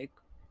you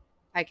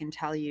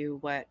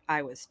what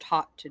I was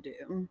taught to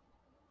do.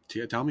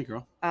 Tell me,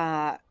 girl.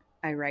 I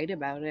write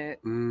about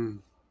it. Mm.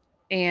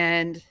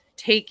 And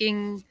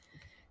taking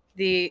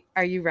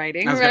are you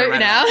writing I was right gonna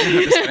now?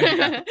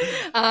 write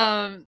it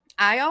out.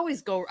 I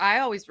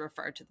always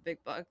refer to the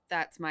big book.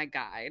 That's my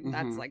guide.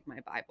 That's Mhm. like my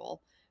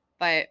Bible.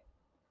 But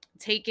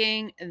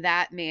taking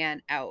that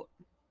man out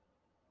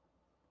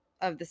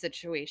of the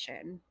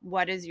situation,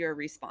 what is your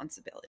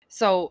responsibility?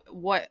 So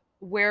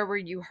where were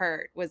you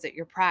hurt? Was it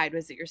your pride?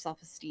 Was it your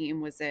self-esteem?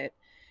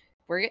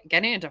 We're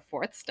getting into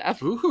fourth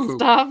stuff Ooh.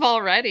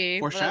 already.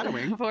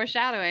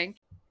 Foreshadowing.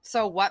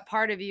 So what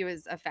part of you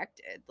is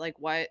affected? Like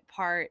what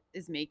part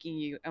is making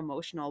you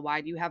emotional?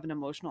 Why do you have an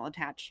emotional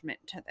attachment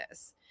to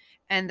this?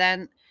 And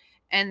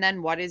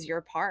then what is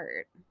your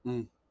part?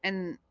 Mm.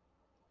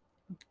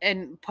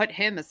 And put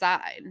him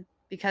aside,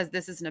 because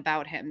this isn't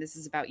about him. This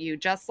is about you.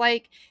 Just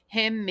like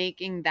him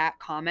making that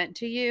comment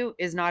to you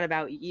is not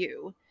about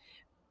you.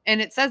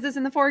 And it says this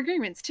in the 4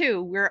 agreements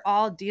too. We're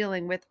all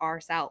dealing with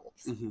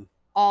ourselves. Mhm.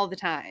 All the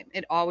time.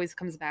 It always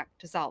comes back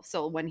to self.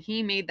 So when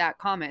he made that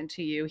comment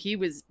to you, he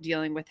was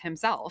dealing with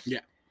himself.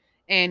 Yeah.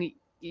 And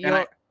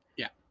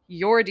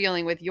you're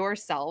dealing with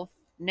yourself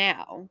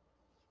now.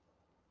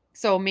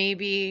 So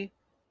maybe,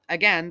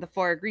 again, the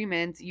 4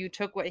 agreements, you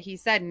took what he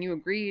said and you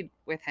agreed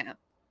with him.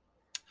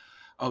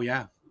 Oh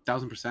yeah,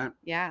 1000%.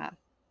 Yeah.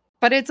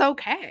 But it's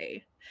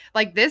okay.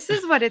 Like, this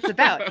is what it's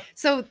about.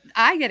 So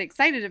I get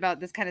excited about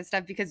this kind of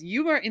stuff because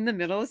you are in the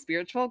middle of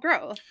spiritual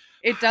growth.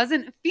 It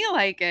doesn't feel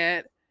like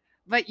it,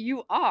 but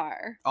you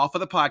are. All for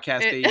the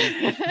podcast,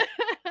 baby.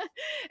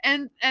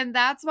 and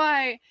that's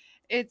why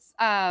it's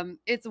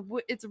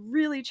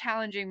really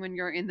challenging when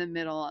you're in the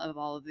middle of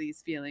all of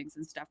these feelings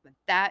and stuff, but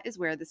that is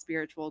where the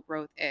spiritual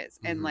growth is.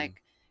 And Mhm.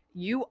 like,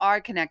 you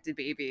are connected,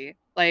 baby.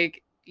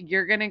 Like,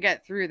 you're gonna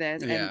get through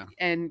this. Yeah.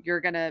 And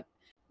you're gonna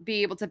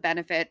be able to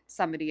benefit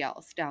somebody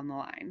else down the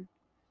line,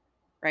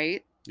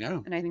 right? Yeah.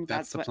 And I think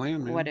that's the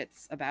plan, man. what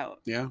it's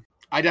about. Yeah.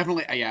 I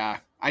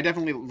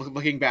definitely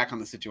looking back on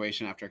the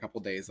situation after a couple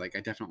of days, like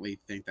I definitely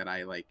think that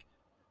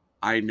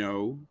I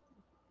know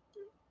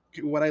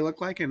what I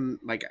look like, and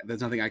like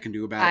there's nothing I can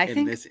do about it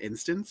in this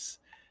instance.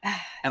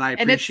 And I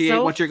appreciate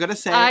what you're gonna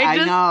say.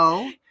 I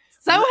know.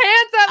 So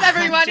handsome,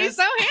 everyone. He's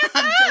so handsome.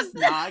 I'm just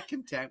not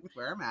content with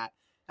where I'm at.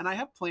 And I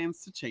have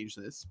plans to change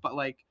this, but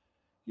like,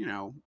 you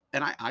know,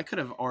 and I could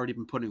have already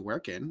been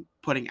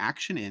putting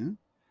action in,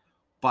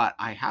 but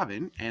I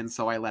haven't. And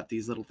so I let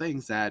these little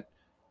things that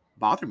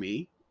bother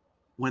me,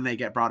 when they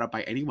get brought up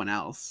by anyone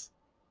else.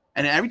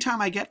 And every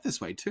time I get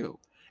this way too,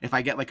 if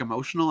I get like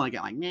emotional and I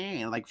get like,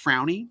 nah, like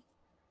frowny,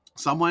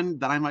 someone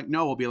that I'm like,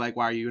 no, will be like,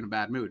 why are you in a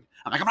bad mood?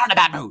 I'm like, I'm not in a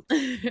bad mood.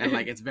 And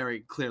like, it's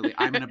very clearly,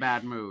 I'm in a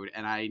bad mood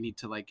and I need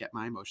to like get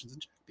my emotions in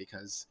check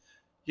because,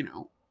 you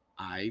know,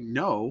 I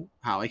know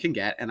how I can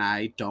get, and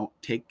I don't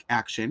take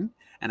action,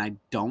 and I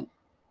don't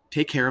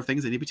take care of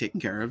things that need to be taken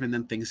care of. And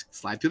then things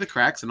slide through the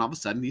cracks, and all of a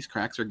sudden these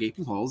cracks are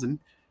gaping holes. And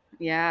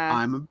yeah,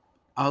 I'm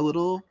a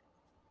little,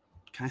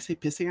 can I say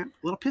pissant? A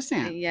little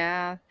pissant.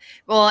 Yeah.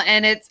 Well,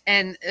 and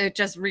it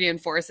just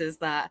reinforces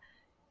that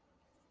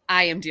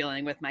I am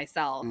dealing with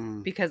myself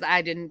because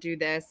I didn't do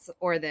this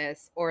or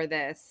this or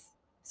this.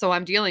 So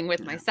I'm dealing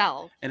with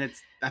myself. And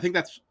I think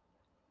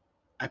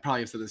I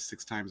probably have said this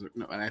 6 times.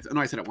 No,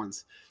 I said it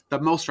once. The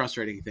most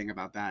frustrating thing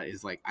about that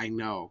is like, I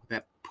know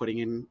that putting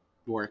in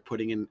work,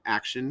 putting in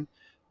action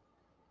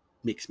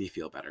makes me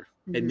feel better.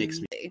 Mm-hmm. It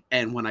makes me,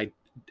 and when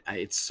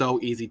it's so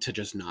easy to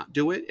just not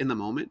do it in the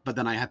moment, but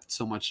then I have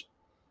so much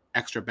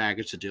extra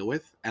baggage to deal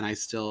with, and I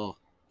still.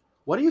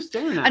 What are you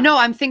staring at? No,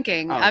 I'm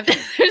thinking. Oh, okay.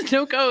 There's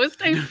no ghost.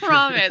 I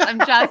promise.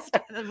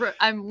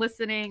 I'm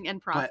listening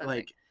and processing. But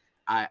like,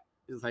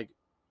 it's like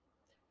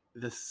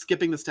the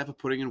skipping the step of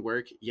putting in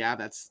work. Yeah,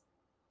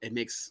 it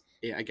makes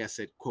it, I guess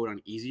it quote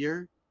on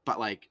easier. But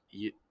like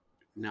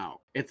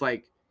it's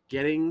like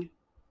getting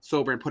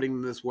sober and putting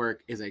in this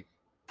work is a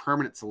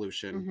permanent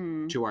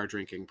solution to our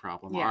drinking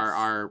problem, yes.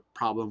 our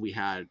problem we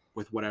had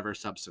with whatever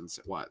substance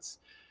it was.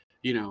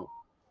 You know,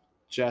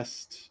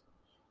 just.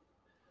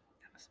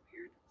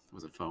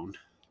 Was it phone?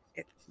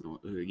 It-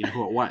 You know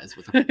who it was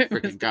with a It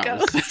was freaking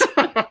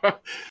the ghost.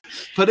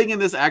 Putting in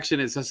this action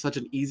is just such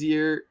an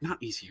not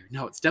easier.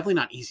 No, it's definitely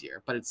not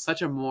easier, but it's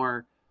such a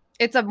more.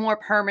 It's a more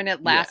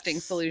permanent, lasting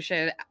Yes.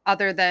 solution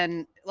other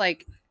than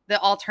like the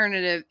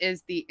alternative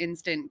is the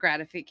instant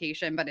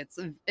gratification, but it's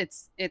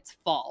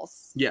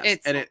false. Yes,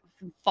 It's and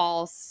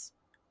false.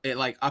 it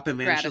like up and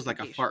vanishes like a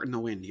Gratification. fart in the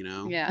wind, you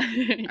know? Yeah.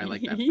 I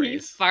like that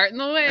phrase. Fart in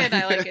the wind.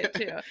 I like it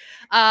too.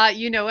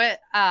 You know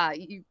what?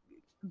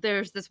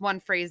 There's this one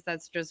phrase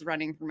that's just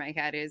running through my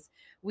head is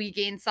we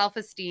gain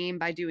self-esteem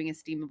by doing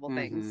esteemable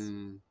things.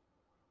 Mhm.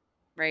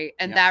 Right.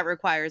 And Yep. that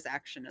requires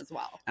action as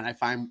well. And I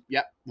find,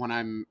 when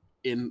I'm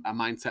in a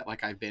mindset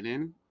like I've been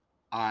in,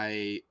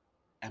 I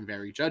am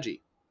very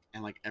judgy.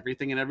 And like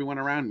everything and everyone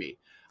around me.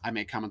 I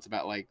make comments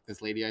about like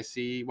this lady I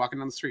see walking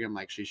down the street. I'm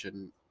like, she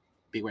shouldn't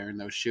be wearing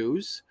those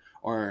shoes.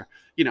 Or,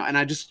 you know, and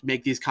I just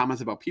make these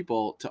comments about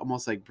people to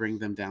almost like bring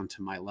them down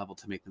to my level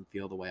to make them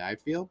feel the way I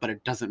feel. But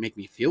it doesn't make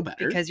me feel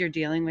better. Because you're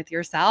dealing with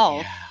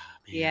yourself. Man.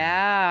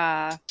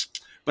 Yeah.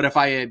 But if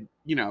I had,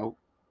 you know,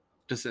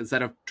 just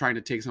instead of trying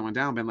to take someone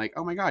down, been like,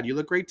 oh my God, you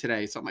look great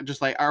today. Something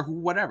just like, or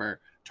whatever,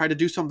 try to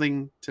do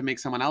something to make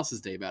someone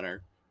else's day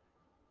better.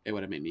 It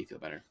would have made me feel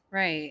better.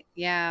 Right.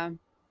 Yeah.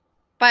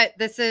 But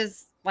this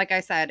is, like I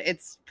said,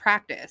 it's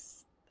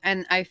practice.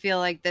 And I feel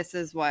like this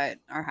is what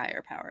our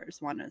higher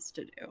powers want us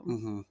to do.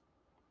 Mm-hmm.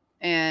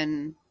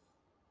 And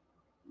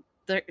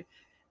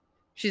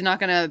she's not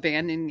going to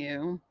abandon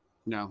you.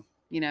 No.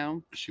 You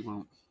know? She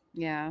won't.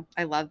 Yeah,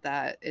 I love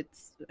that.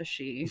 It's a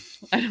she.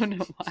 I don't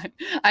know why.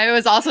 I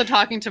was also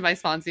talking to my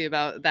sponsee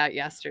about that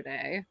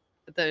yesterday.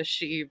 The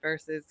she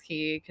versus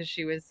he, because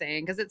she was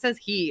saying, because it says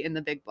he in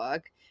the big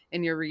book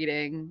when you're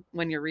reading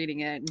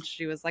it. And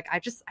she was like, I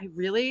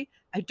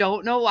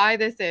don't know why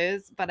this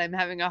is, but I'm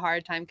having a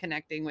hard time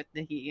connecting with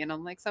the he. And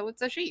I'm like, so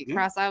it's a she. Yeah.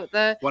 Cross out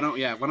the. One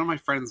of my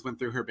friends went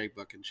through her big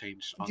book and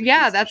changed all the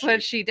Yeah, keys to that's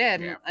what she. she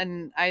did. Yeah.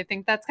 And I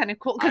think that's kind of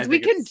cool I because we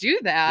think can do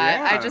that.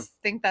 Yeah. I just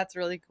think that's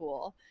really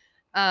cool.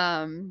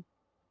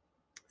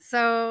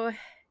 So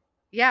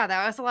yeah,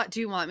 that was a lot. Do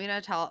you want me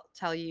to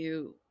tell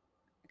you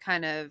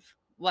kind of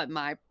what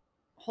my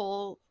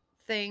whole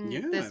thing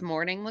this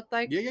morning looked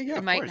like? Yeah.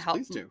 It might course. help.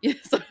 Please do.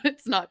 So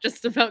it's not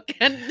just about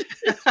Ken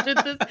did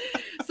this.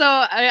 So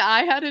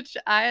I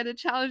had a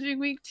challenging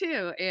week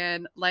too,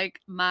 and like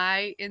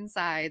my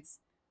insides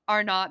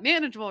are not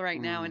manageable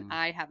right now, and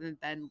I haven't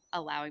been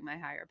allowing my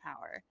higher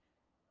power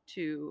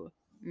to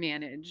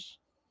manage.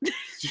 Did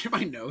you hear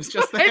my nose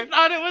just I then?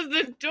 thought it was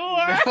the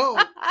door.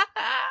 No,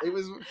 it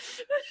was.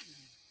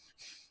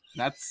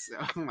 That's,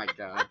 oh my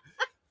God.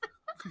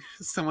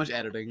 So much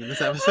editing in this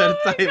episode.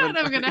 Oh my God,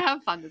 I'm gonna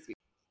have fun this week.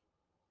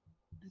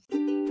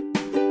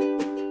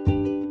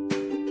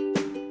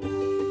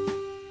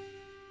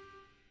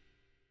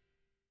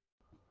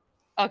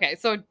 Okay,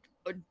 so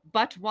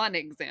but one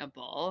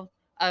example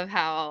of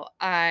how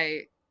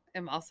I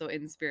am also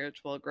in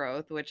spiritual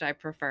growth, which I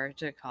prefer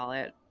to call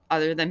it,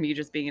 other than me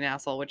just being an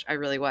asshole, which I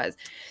really was.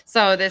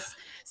 So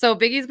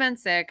Biggie's been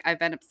sick. I've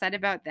been upset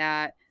about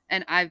that.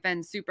 And I've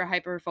been super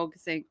hyper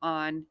focusing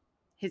on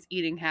his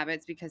eating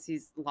habits because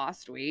he's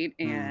lost weight.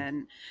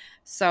 And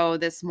so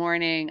this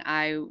morning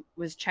I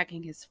was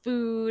checking his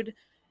food,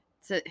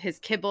 his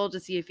kibble, to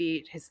see if he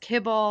ate his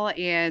kibble.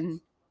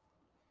 And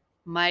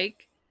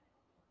Mike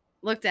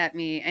looked at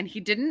me and he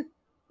didn't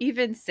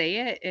even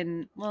say it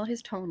in, well,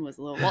 his tone was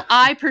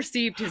I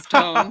perceived his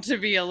tone to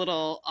be a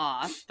little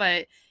off,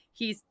 but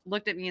he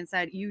looked at me and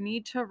said, you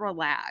need to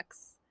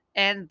relax.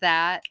 And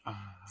that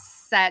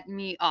set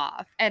me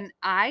off. And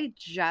I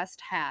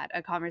just had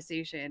a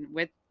conversation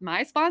with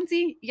my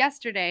sponsee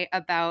yesterday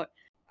about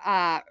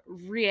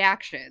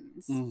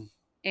reactions.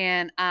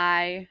 And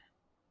I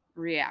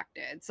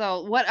reacted.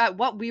 So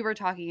what we were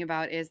talking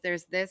about is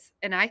there's this,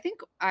 and I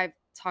think I've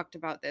talked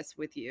about this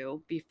with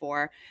you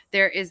before.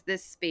 There is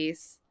this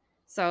space.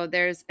 So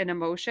there's an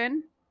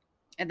emotion,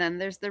 and then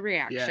there's the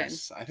reaction.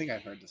 Yes, I think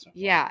I've heard this before.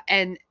 Yeah,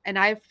 and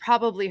I've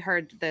probably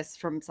heard this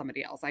from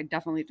somebody else. I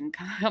definitely didn't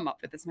come up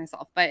with this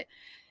myself. But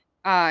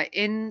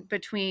in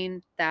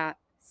between that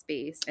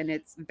space, and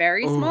it's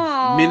very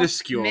small,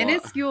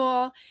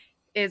 minuscule,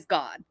 is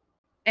God.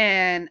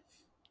 And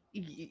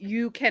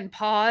you can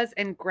pause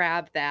and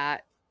grab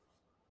that.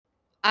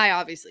 I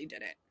obviously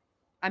didn't.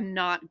 I'm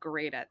not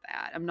great at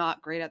that. I'm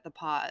not great at the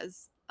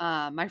pause.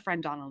 My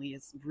friend Donnelly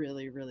is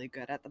really, really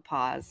good at the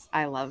pause.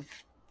 I love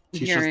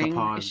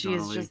hearing.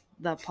 She's just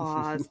the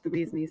pause, the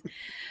bee's knees.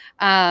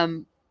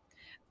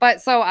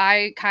 But so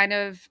I kind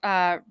of,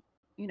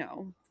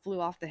 flew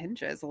off the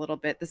hinges a little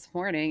bit this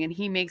morning, and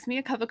he makes me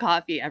a cup of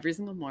coffee every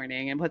single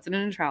morning and puts it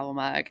in a travel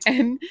mug.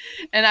 And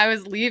I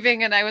was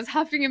leaving and I was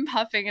huffing and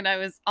puffing and I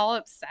was all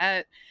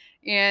upset.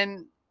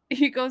 And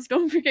he goes,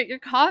 don't forget your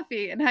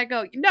coffee. And I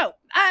go, no,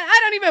 I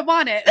don't even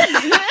want it.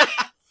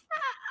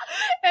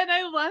 And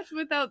I left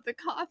without the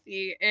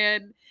coffee.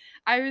 And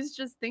I was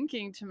just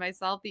thinking to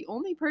myself, the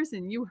only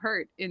person you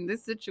hurt in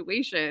this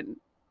situation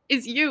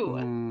is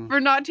you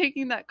for not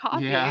taking that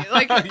coffee. Yeah.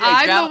 Like,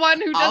 I'm the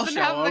one who doesn't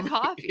have the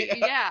coffee.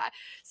 Yeah.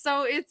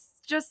 So it's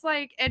just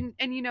like, and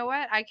you know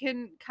what? I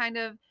can kind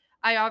of,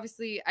 I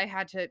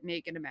had to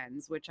make an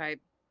amends, which I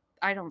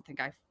don't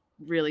think I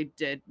really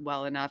did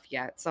well enough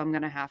yet. So I'm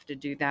going to have to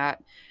do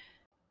that.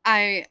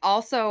 I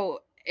also,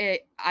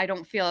 I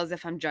don't feel as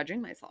if I'm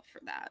judging myself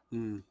for that.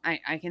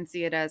 I can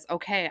see it as,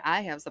 okay,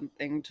 I have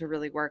something to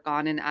really work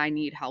on and I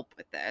need help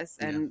with this.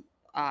 And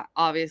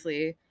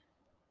obviously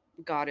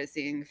God is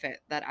seeing fit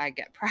that I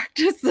get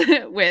practice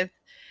with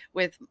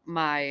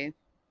my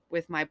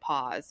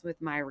pause,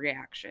 with my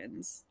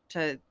reactions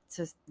to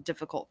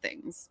difficult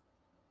things.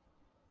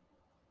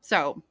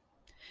 So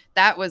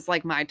that was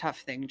like my tough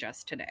thing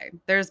just today.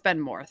 There's been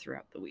more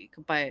throughout the week,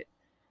 but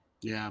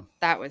yeah,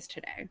 that was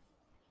today.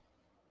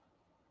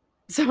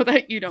 So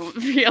that you don't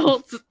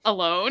feel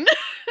alone.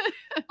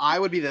 I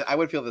would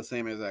feel the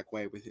same exact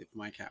way if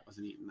my cat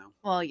wasn't eating though.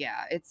 Well,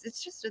 yeah, it's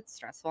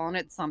stressful and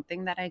it's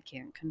something that I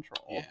can't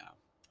control. Yeah.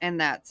 And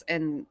that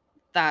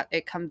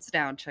it comes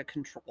down to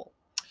control.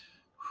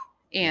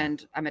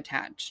 And I'm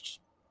attached.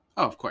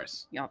 Oh, of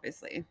course.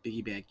 Obviously.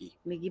 Biggie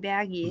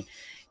baggy.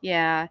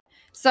 Yeah.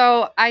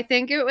 So I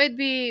think it would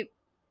be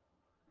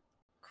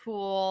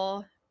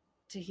cool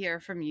to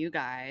hear from you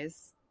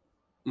guys.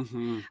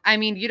 Mm-hmm. I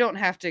mean, you don't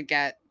have to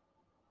get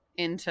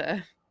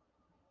into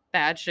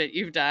bad shit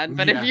you've done,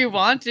 but if you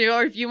want to,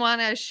 or if you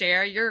want to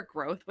share your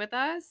growth with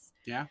us,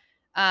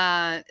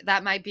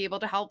 that might be able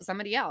to help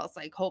somebody else.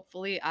 Like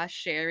hopefully us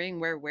sharing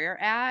where we're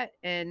at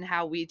and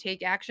how we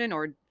take action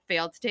or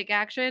fail to take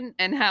action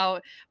and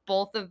how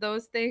both of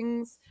those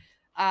things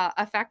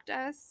affect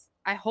us.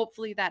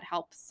 Hopefully that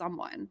helps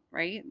someone,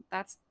 right?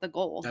 That's the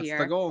goal here.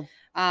 That's the goal.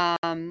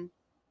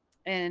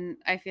 And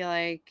I feel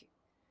like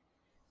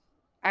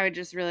I would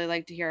just really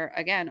like to hear,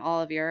 again, all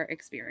of your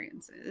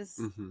experiences.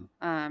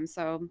 Mm-hmm.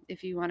 So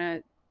if you want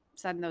to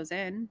send those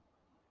in.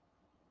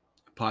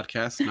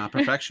 Podcast not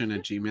perfection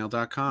at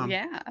gmail.com.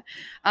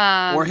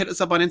 Yeah. Or hit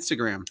us up on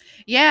Instagram.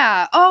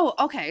 Yeah. Oh,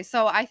 okay.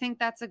 So I think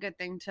that's a good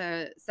thing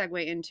to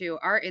segue into.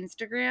 Our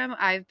Instagram,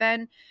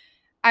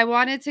 I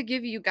wanted to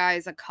give you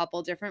guys a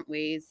couple different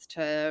ways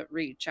to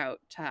reach out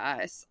to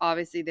us.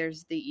 Obviously,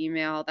 there's the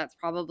email. That's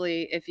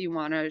probably if you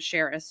want to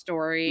share a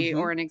story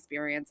or an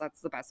experience, that's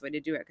the best way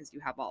to do it because you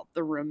have all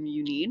the room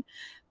you need.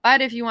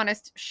 But if you want to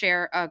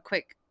share a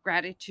quick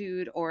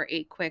gratitude or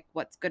a quick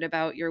what's good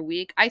about your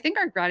week, I think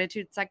our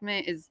gratitude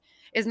segment is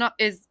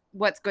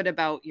what's good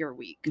about your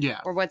week. Yeah.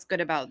 Or what's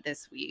good about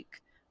this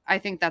week. I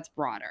think that's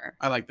broader.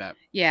 I like that.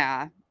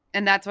 Yeah.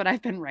 And that's what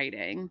I've been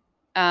writing.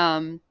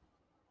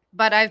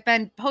 But I've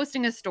been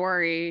posting a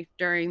story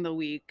during the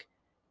week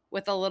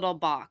with a little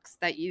box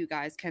that you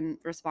guys can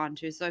respond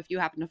to. So if you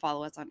happen to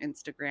follow us on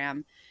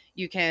Instagram,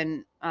 you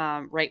can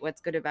write what's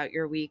good about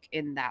your week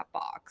in that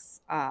box.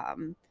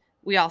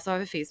 We also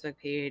have a Facebook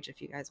page if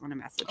you guys want to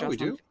message us. We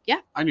do?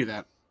 Yeah. I knew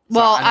that.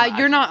 Well,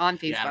 you're not on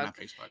Facebook. Yeah, I'm not on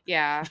Facebook.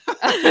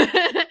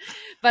 Yeah.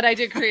 But I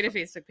did create a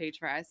Facebook page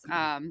for us.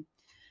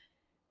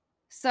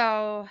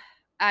 So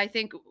I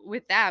think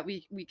with that,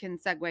 we can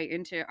segue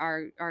into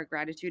our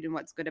gratitude and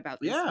what's good about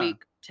this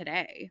week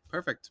today.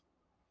 Perfect.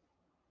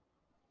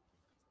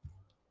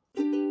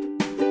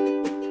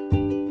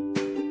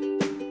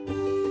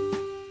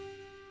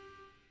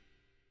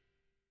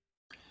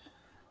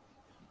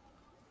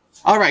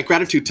 All right,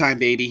 gratitude time,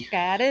 baby.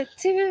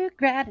 Gratitude.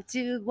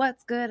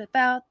 What's good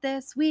about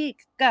this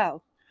week?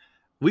 Go.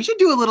 We should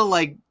do a little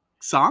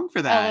song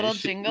for that. A little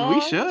jingle?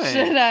 We should.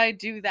 Should I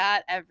do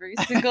that every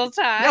single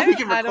time? Yeah, we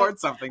can record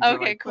something.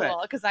 Okay, cool.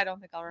 Because I don't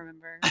think I'll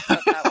remember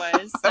what that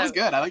was. That was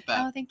good. I like that.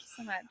 Oh, thank you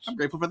so much. I'm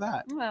grateful for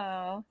that.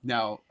 Oh.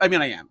 No, I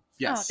mean I am.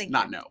 Yes,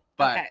 not you. no.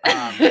 But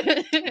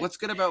okay. What's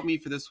good about me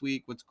for this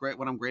week?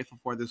 What I'm grateful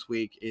for this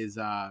week is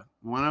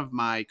one of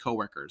my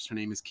coworkers. Her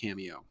name is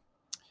Cameo.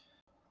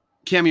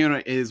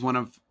 Cameo is she's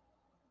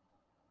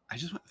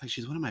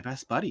one of my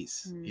best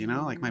buddies,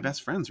 like my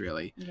best friends,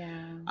 really.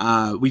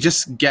 Yeah. We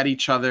just get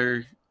each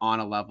other on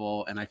a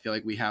level, and I feel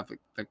like we have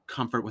the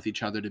comfort with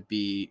each other to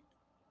be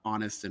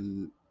honest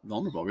and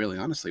vulnerable, really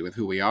honestly, with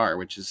who we are,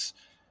 which is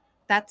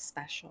that's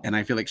special. And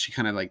I feel like she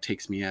kind of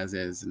takes me as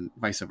is and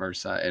vice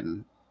versa.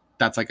 And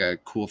that's a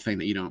cool thing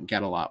that you don't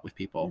get a lot with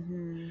people.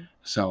 Mm-hmm.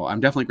 So I'm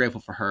definitely grateful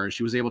for her.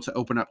 She was able to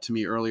open up to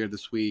me earlier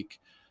this week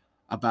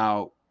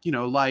about,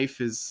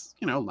 life is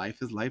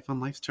life on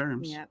life's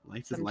terms. Yep.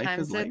 Life is life.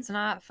 It's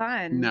not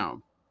fun.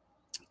 No.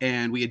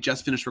 And we had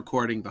just finished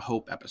recording the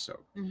Hope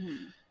episode. Mm-hmm.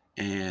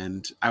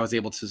 And I was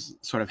able to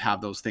sort of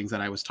have those things that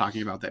I was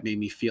talking about that made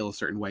me feel a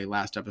certain way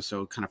last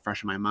episode kind of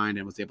fresh in my mind,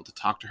 and was able to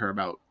talk to her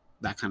about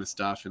that kind of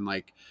stuff, and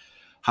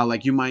how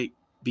you might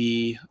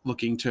be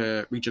looking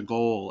to reach a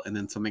goal and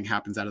then something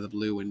happens out of the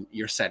blue and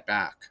you're set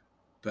back.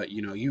 But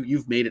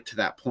you've made it to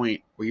that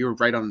point where you're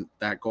right on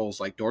that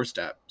goal's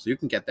doorstep, so you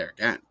can get there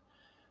again.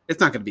 It's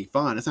not going to be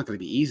fun. It's not going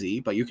to be easy,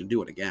 but you can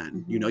do it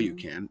again. Mm-hmm. You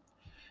can.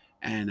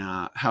 And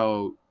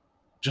how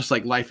just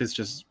life is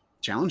just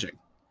challenging,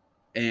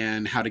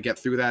 and how to get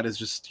through that is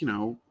just,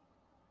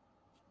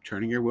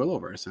 turning your will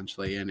over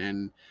essentially,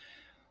 and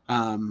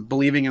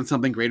believing in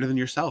something greater than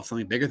yourself,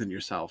 something bigger than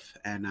yourself.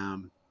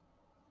 And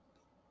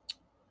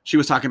she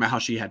was talking about how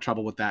she had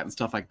trouble with that and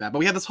stuff like that. But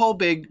we had this whole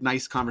big,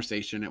 nice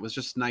conversation. It was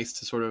just nice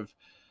to sort of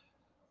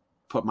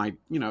put my,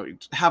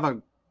 have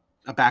a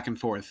back and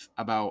forth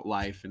about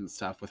life and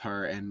stuff with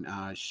her. And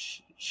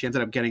she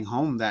ended up getting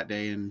home that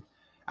day. And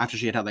after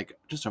she had like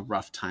just a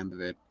rough time of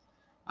it,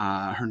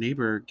 her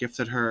neighbor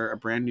gifted her a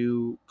brand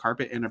new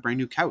carpet and a brand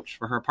new couch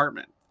for her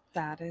apartment.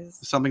 That is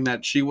something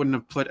that she wouldn't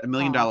have put $1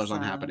 million on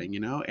awesome. happening,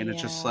 And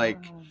it's just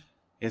like,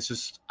 it's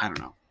just, I don't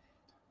know.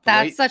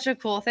 That's such a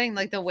cool thing,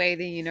 like the way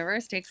the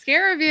universe takes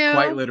care of you.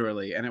 Quite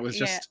literally. And it was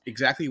just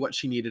exactly what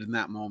she needed in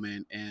that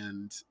moment.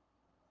 And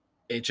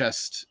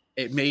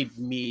it made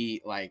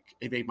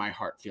my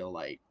heart feel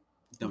light,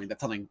 knowing that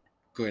something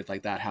good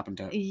like that happened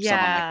to someone like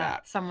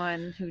that.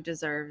 Someone who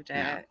deserved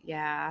it.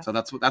 Yeah. So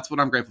that's what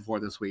I'm grateful for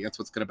this week. That's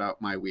what's good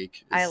about my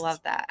week. I love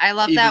that. I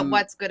love that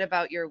what's good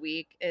about your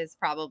week is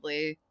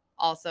probably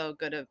also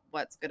good of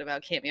what's good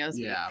about Cameo's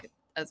week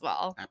as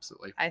well.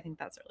 Absolutely. I think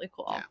that's really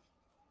cool. Yeah.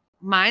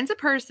 Mine's a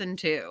person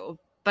too,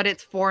 but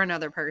it's for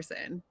another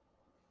person.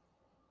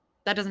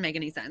 That doesn't make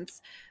any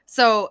sense.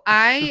 So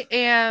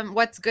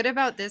what's good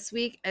about this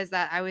week is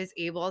that I was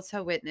able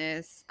to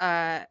witness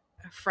a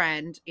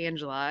friend,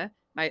 Angela,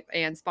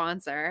 and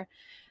sponsor,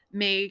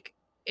 make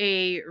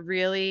a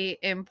really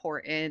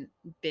important,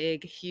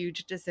 big,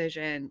 huge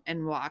decision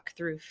and walk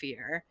through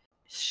fear.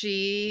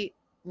 She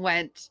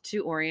went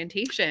to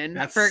orientation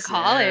for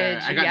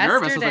college. I got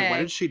nervous. I was like, what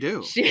did she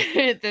do?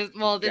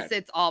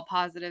 It's all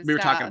positive We were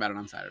stuff. talking about it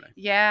on Saturday.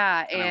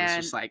 Yeah. And I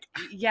was just like,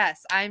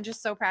 yes, I'm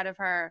just so proud of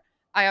her.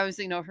 I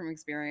obviously know from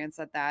experience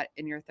that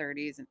in your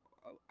 30s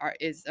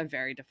is a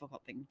very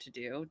difficult thing to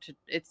do.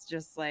 It's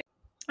just like,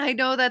 I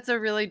know that's a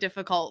really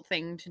difficult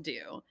thing to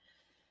do.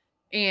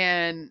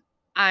 And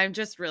I'm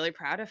just really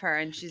proud of her.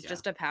 And she's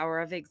just a power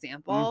of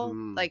example.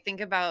 Mm-hmm. Like,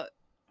 think about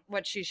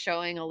what she's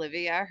showing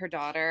Olivia, her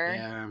daughter.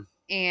 Yeah.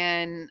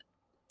 And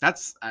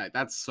that's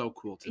so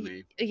cool to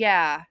me.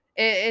 Yeah.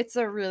 It's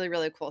a really,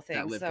 really cool thing.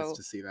 That Liv gets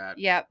to see that.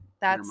 Yep.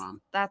 That's your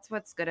mom. That's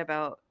what's good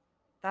about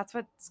my That's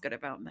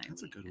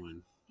week. a good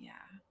one. Yeah.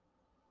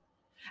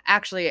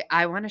 Actually,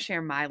 I want to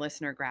share my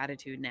listener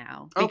gratitude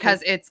now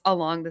because it's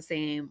along the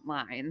same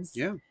lines.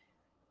 Yeah.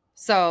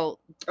 So,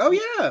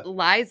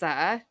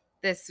 Liza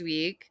this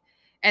week,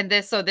 and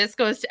this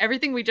goes to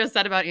everything we just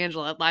said about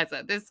Angela.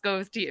 Liza, this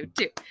goes to you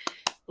too.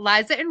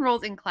 Liza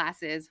enrolled in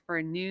classes for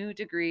a new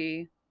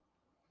degree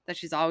that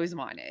she's always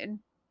wanted.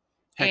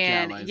 Heck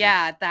and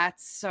Liza.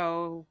 That's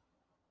so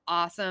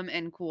awesome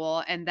and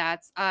cool. And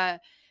that's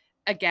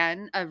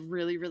again a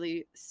really,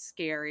 really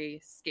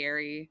scary,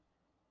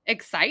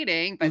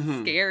 exciting but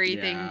scary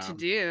thing to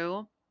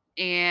do.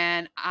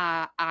 And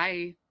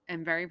I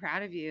am very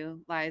proud of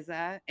you,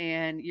 Liza,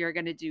 and you're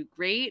gonna do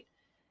great.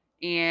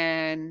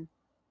 And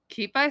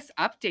keep us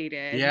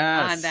updated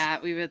on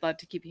that. We would love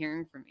to keep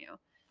hearing from you.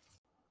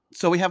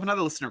 So we have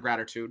another listener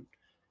gratitude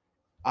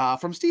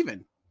from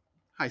Steven.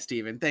 Hi,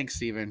 Steven. Thanks,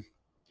 Steven.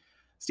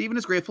 Steven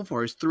is grateful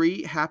for his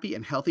 3 happy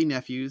and healthy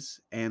nephews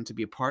and to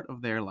be a part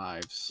of their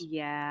lives.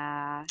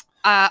 Yeah.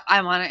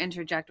 I want to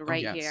interject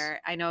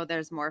here. I know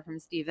there's more from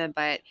Steven,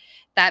 but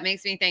that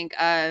makes me think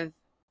of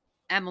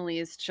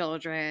Emily's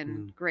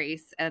children,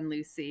 Grace and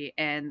Lucy,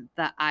 and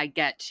that I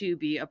get to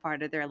be a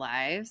part of their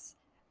lives.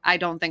 I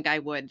don't think I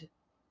would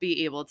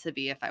be able to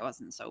be if I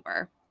wasn't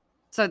sober.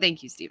 So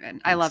thank you,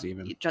 Steven. I love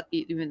Steven.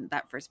 Even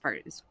that first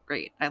part is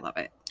great. I love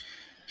it.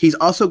 He's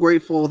also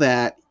grateful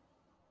that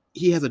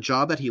he has a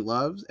job that he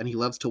loves, and he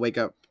loves to wake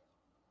up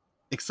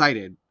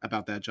excited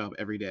about that job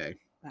every day.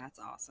 That's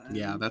awesome.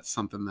 Yeah, that's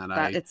something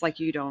that it's like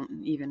you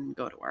don't even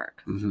go to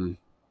work. Mm-hmm.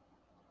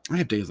 I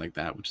have days like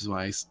that, which is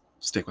why I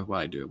stick with what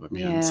I do. But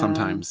man,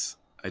 sometimes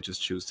I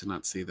just choose to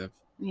not see the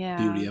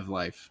beauty of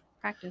life.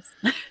 Practice.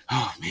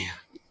 Oh, man.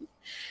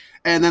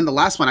 And then the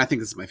last one, I think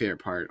this is my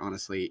favorite part,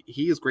 honestly.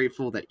 He is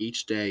grateful that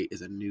each day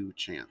is a new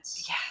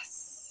chance.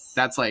 Yes.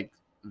 That's like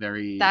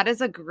very... That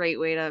is a great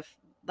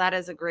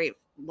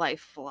life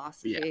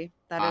philosophy.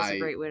 Yeah. That is a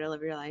great way to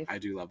live your life. I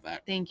do love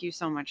that. Thank you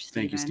so much,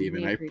 Steven. Thank you,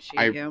 Steven. I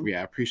appreciate you.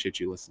 Yeah, I appreciate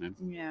you listening.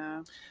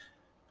 Yeah.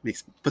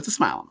 Puts a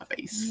smile on my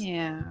face.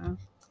 Yeah.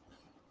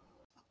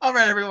 All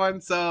right,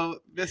 everyone. So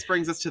this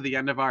brings us to the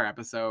end of our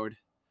episode.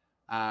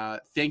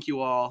 Thank you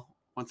all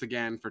once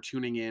again for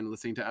tuning in,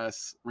 listening to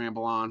us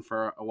ramble on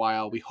for a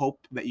while. We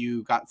hope that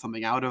you got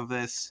something out of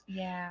this.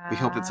 Yeah. We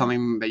hope that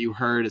something that you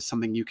heard is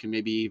something you can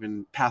maybe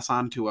even pass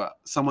on to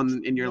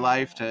someone in your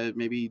life to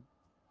maybe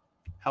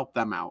help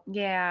them out.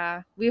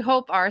 Yeah. We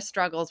hope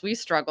we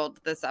struggled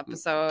this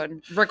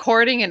episode,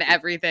 recording and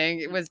everything.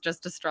 It was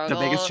just a struggle.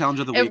 The biggest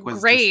challenge of the week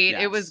was great.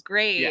 It was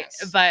great.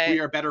 Yes. But we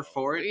are better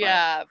for it.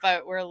 Yeah,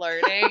 but we're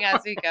learning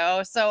as we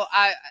go. So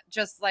I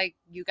just like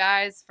you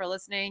guys for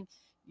listening.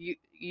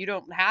 You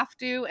don't have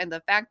to, and the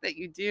fact that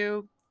you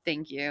do,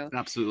 thank you.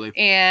 Absolutely.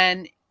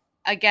 And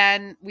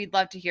again, we'd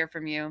love to hear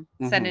from you.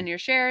 Send in your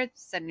shares,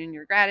 send in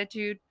your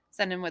gratitude,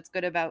 send in what's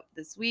good about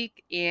this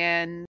week,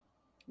 and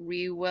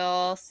we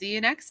will see you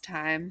next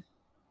time.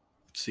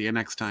 See you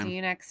next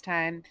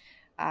time.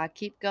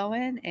 Keep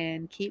going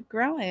and keep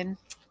growing.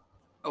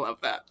 I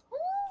love that.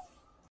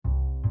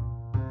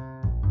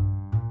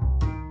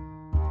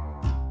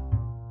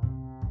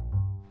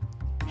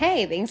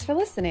 Hey, thanks for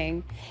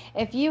listening.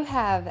 If you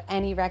have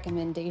any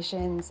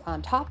recommendations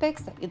on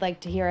topics that you'd like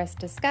to hear us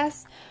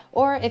discuss,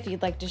 or if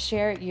you'd like to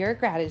share your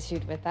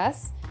gratitude with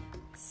us,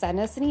 send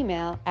us an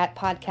email at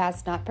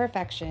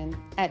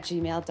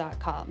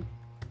podcastnotperfection@gmail.com.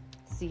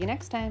 See you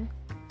next time.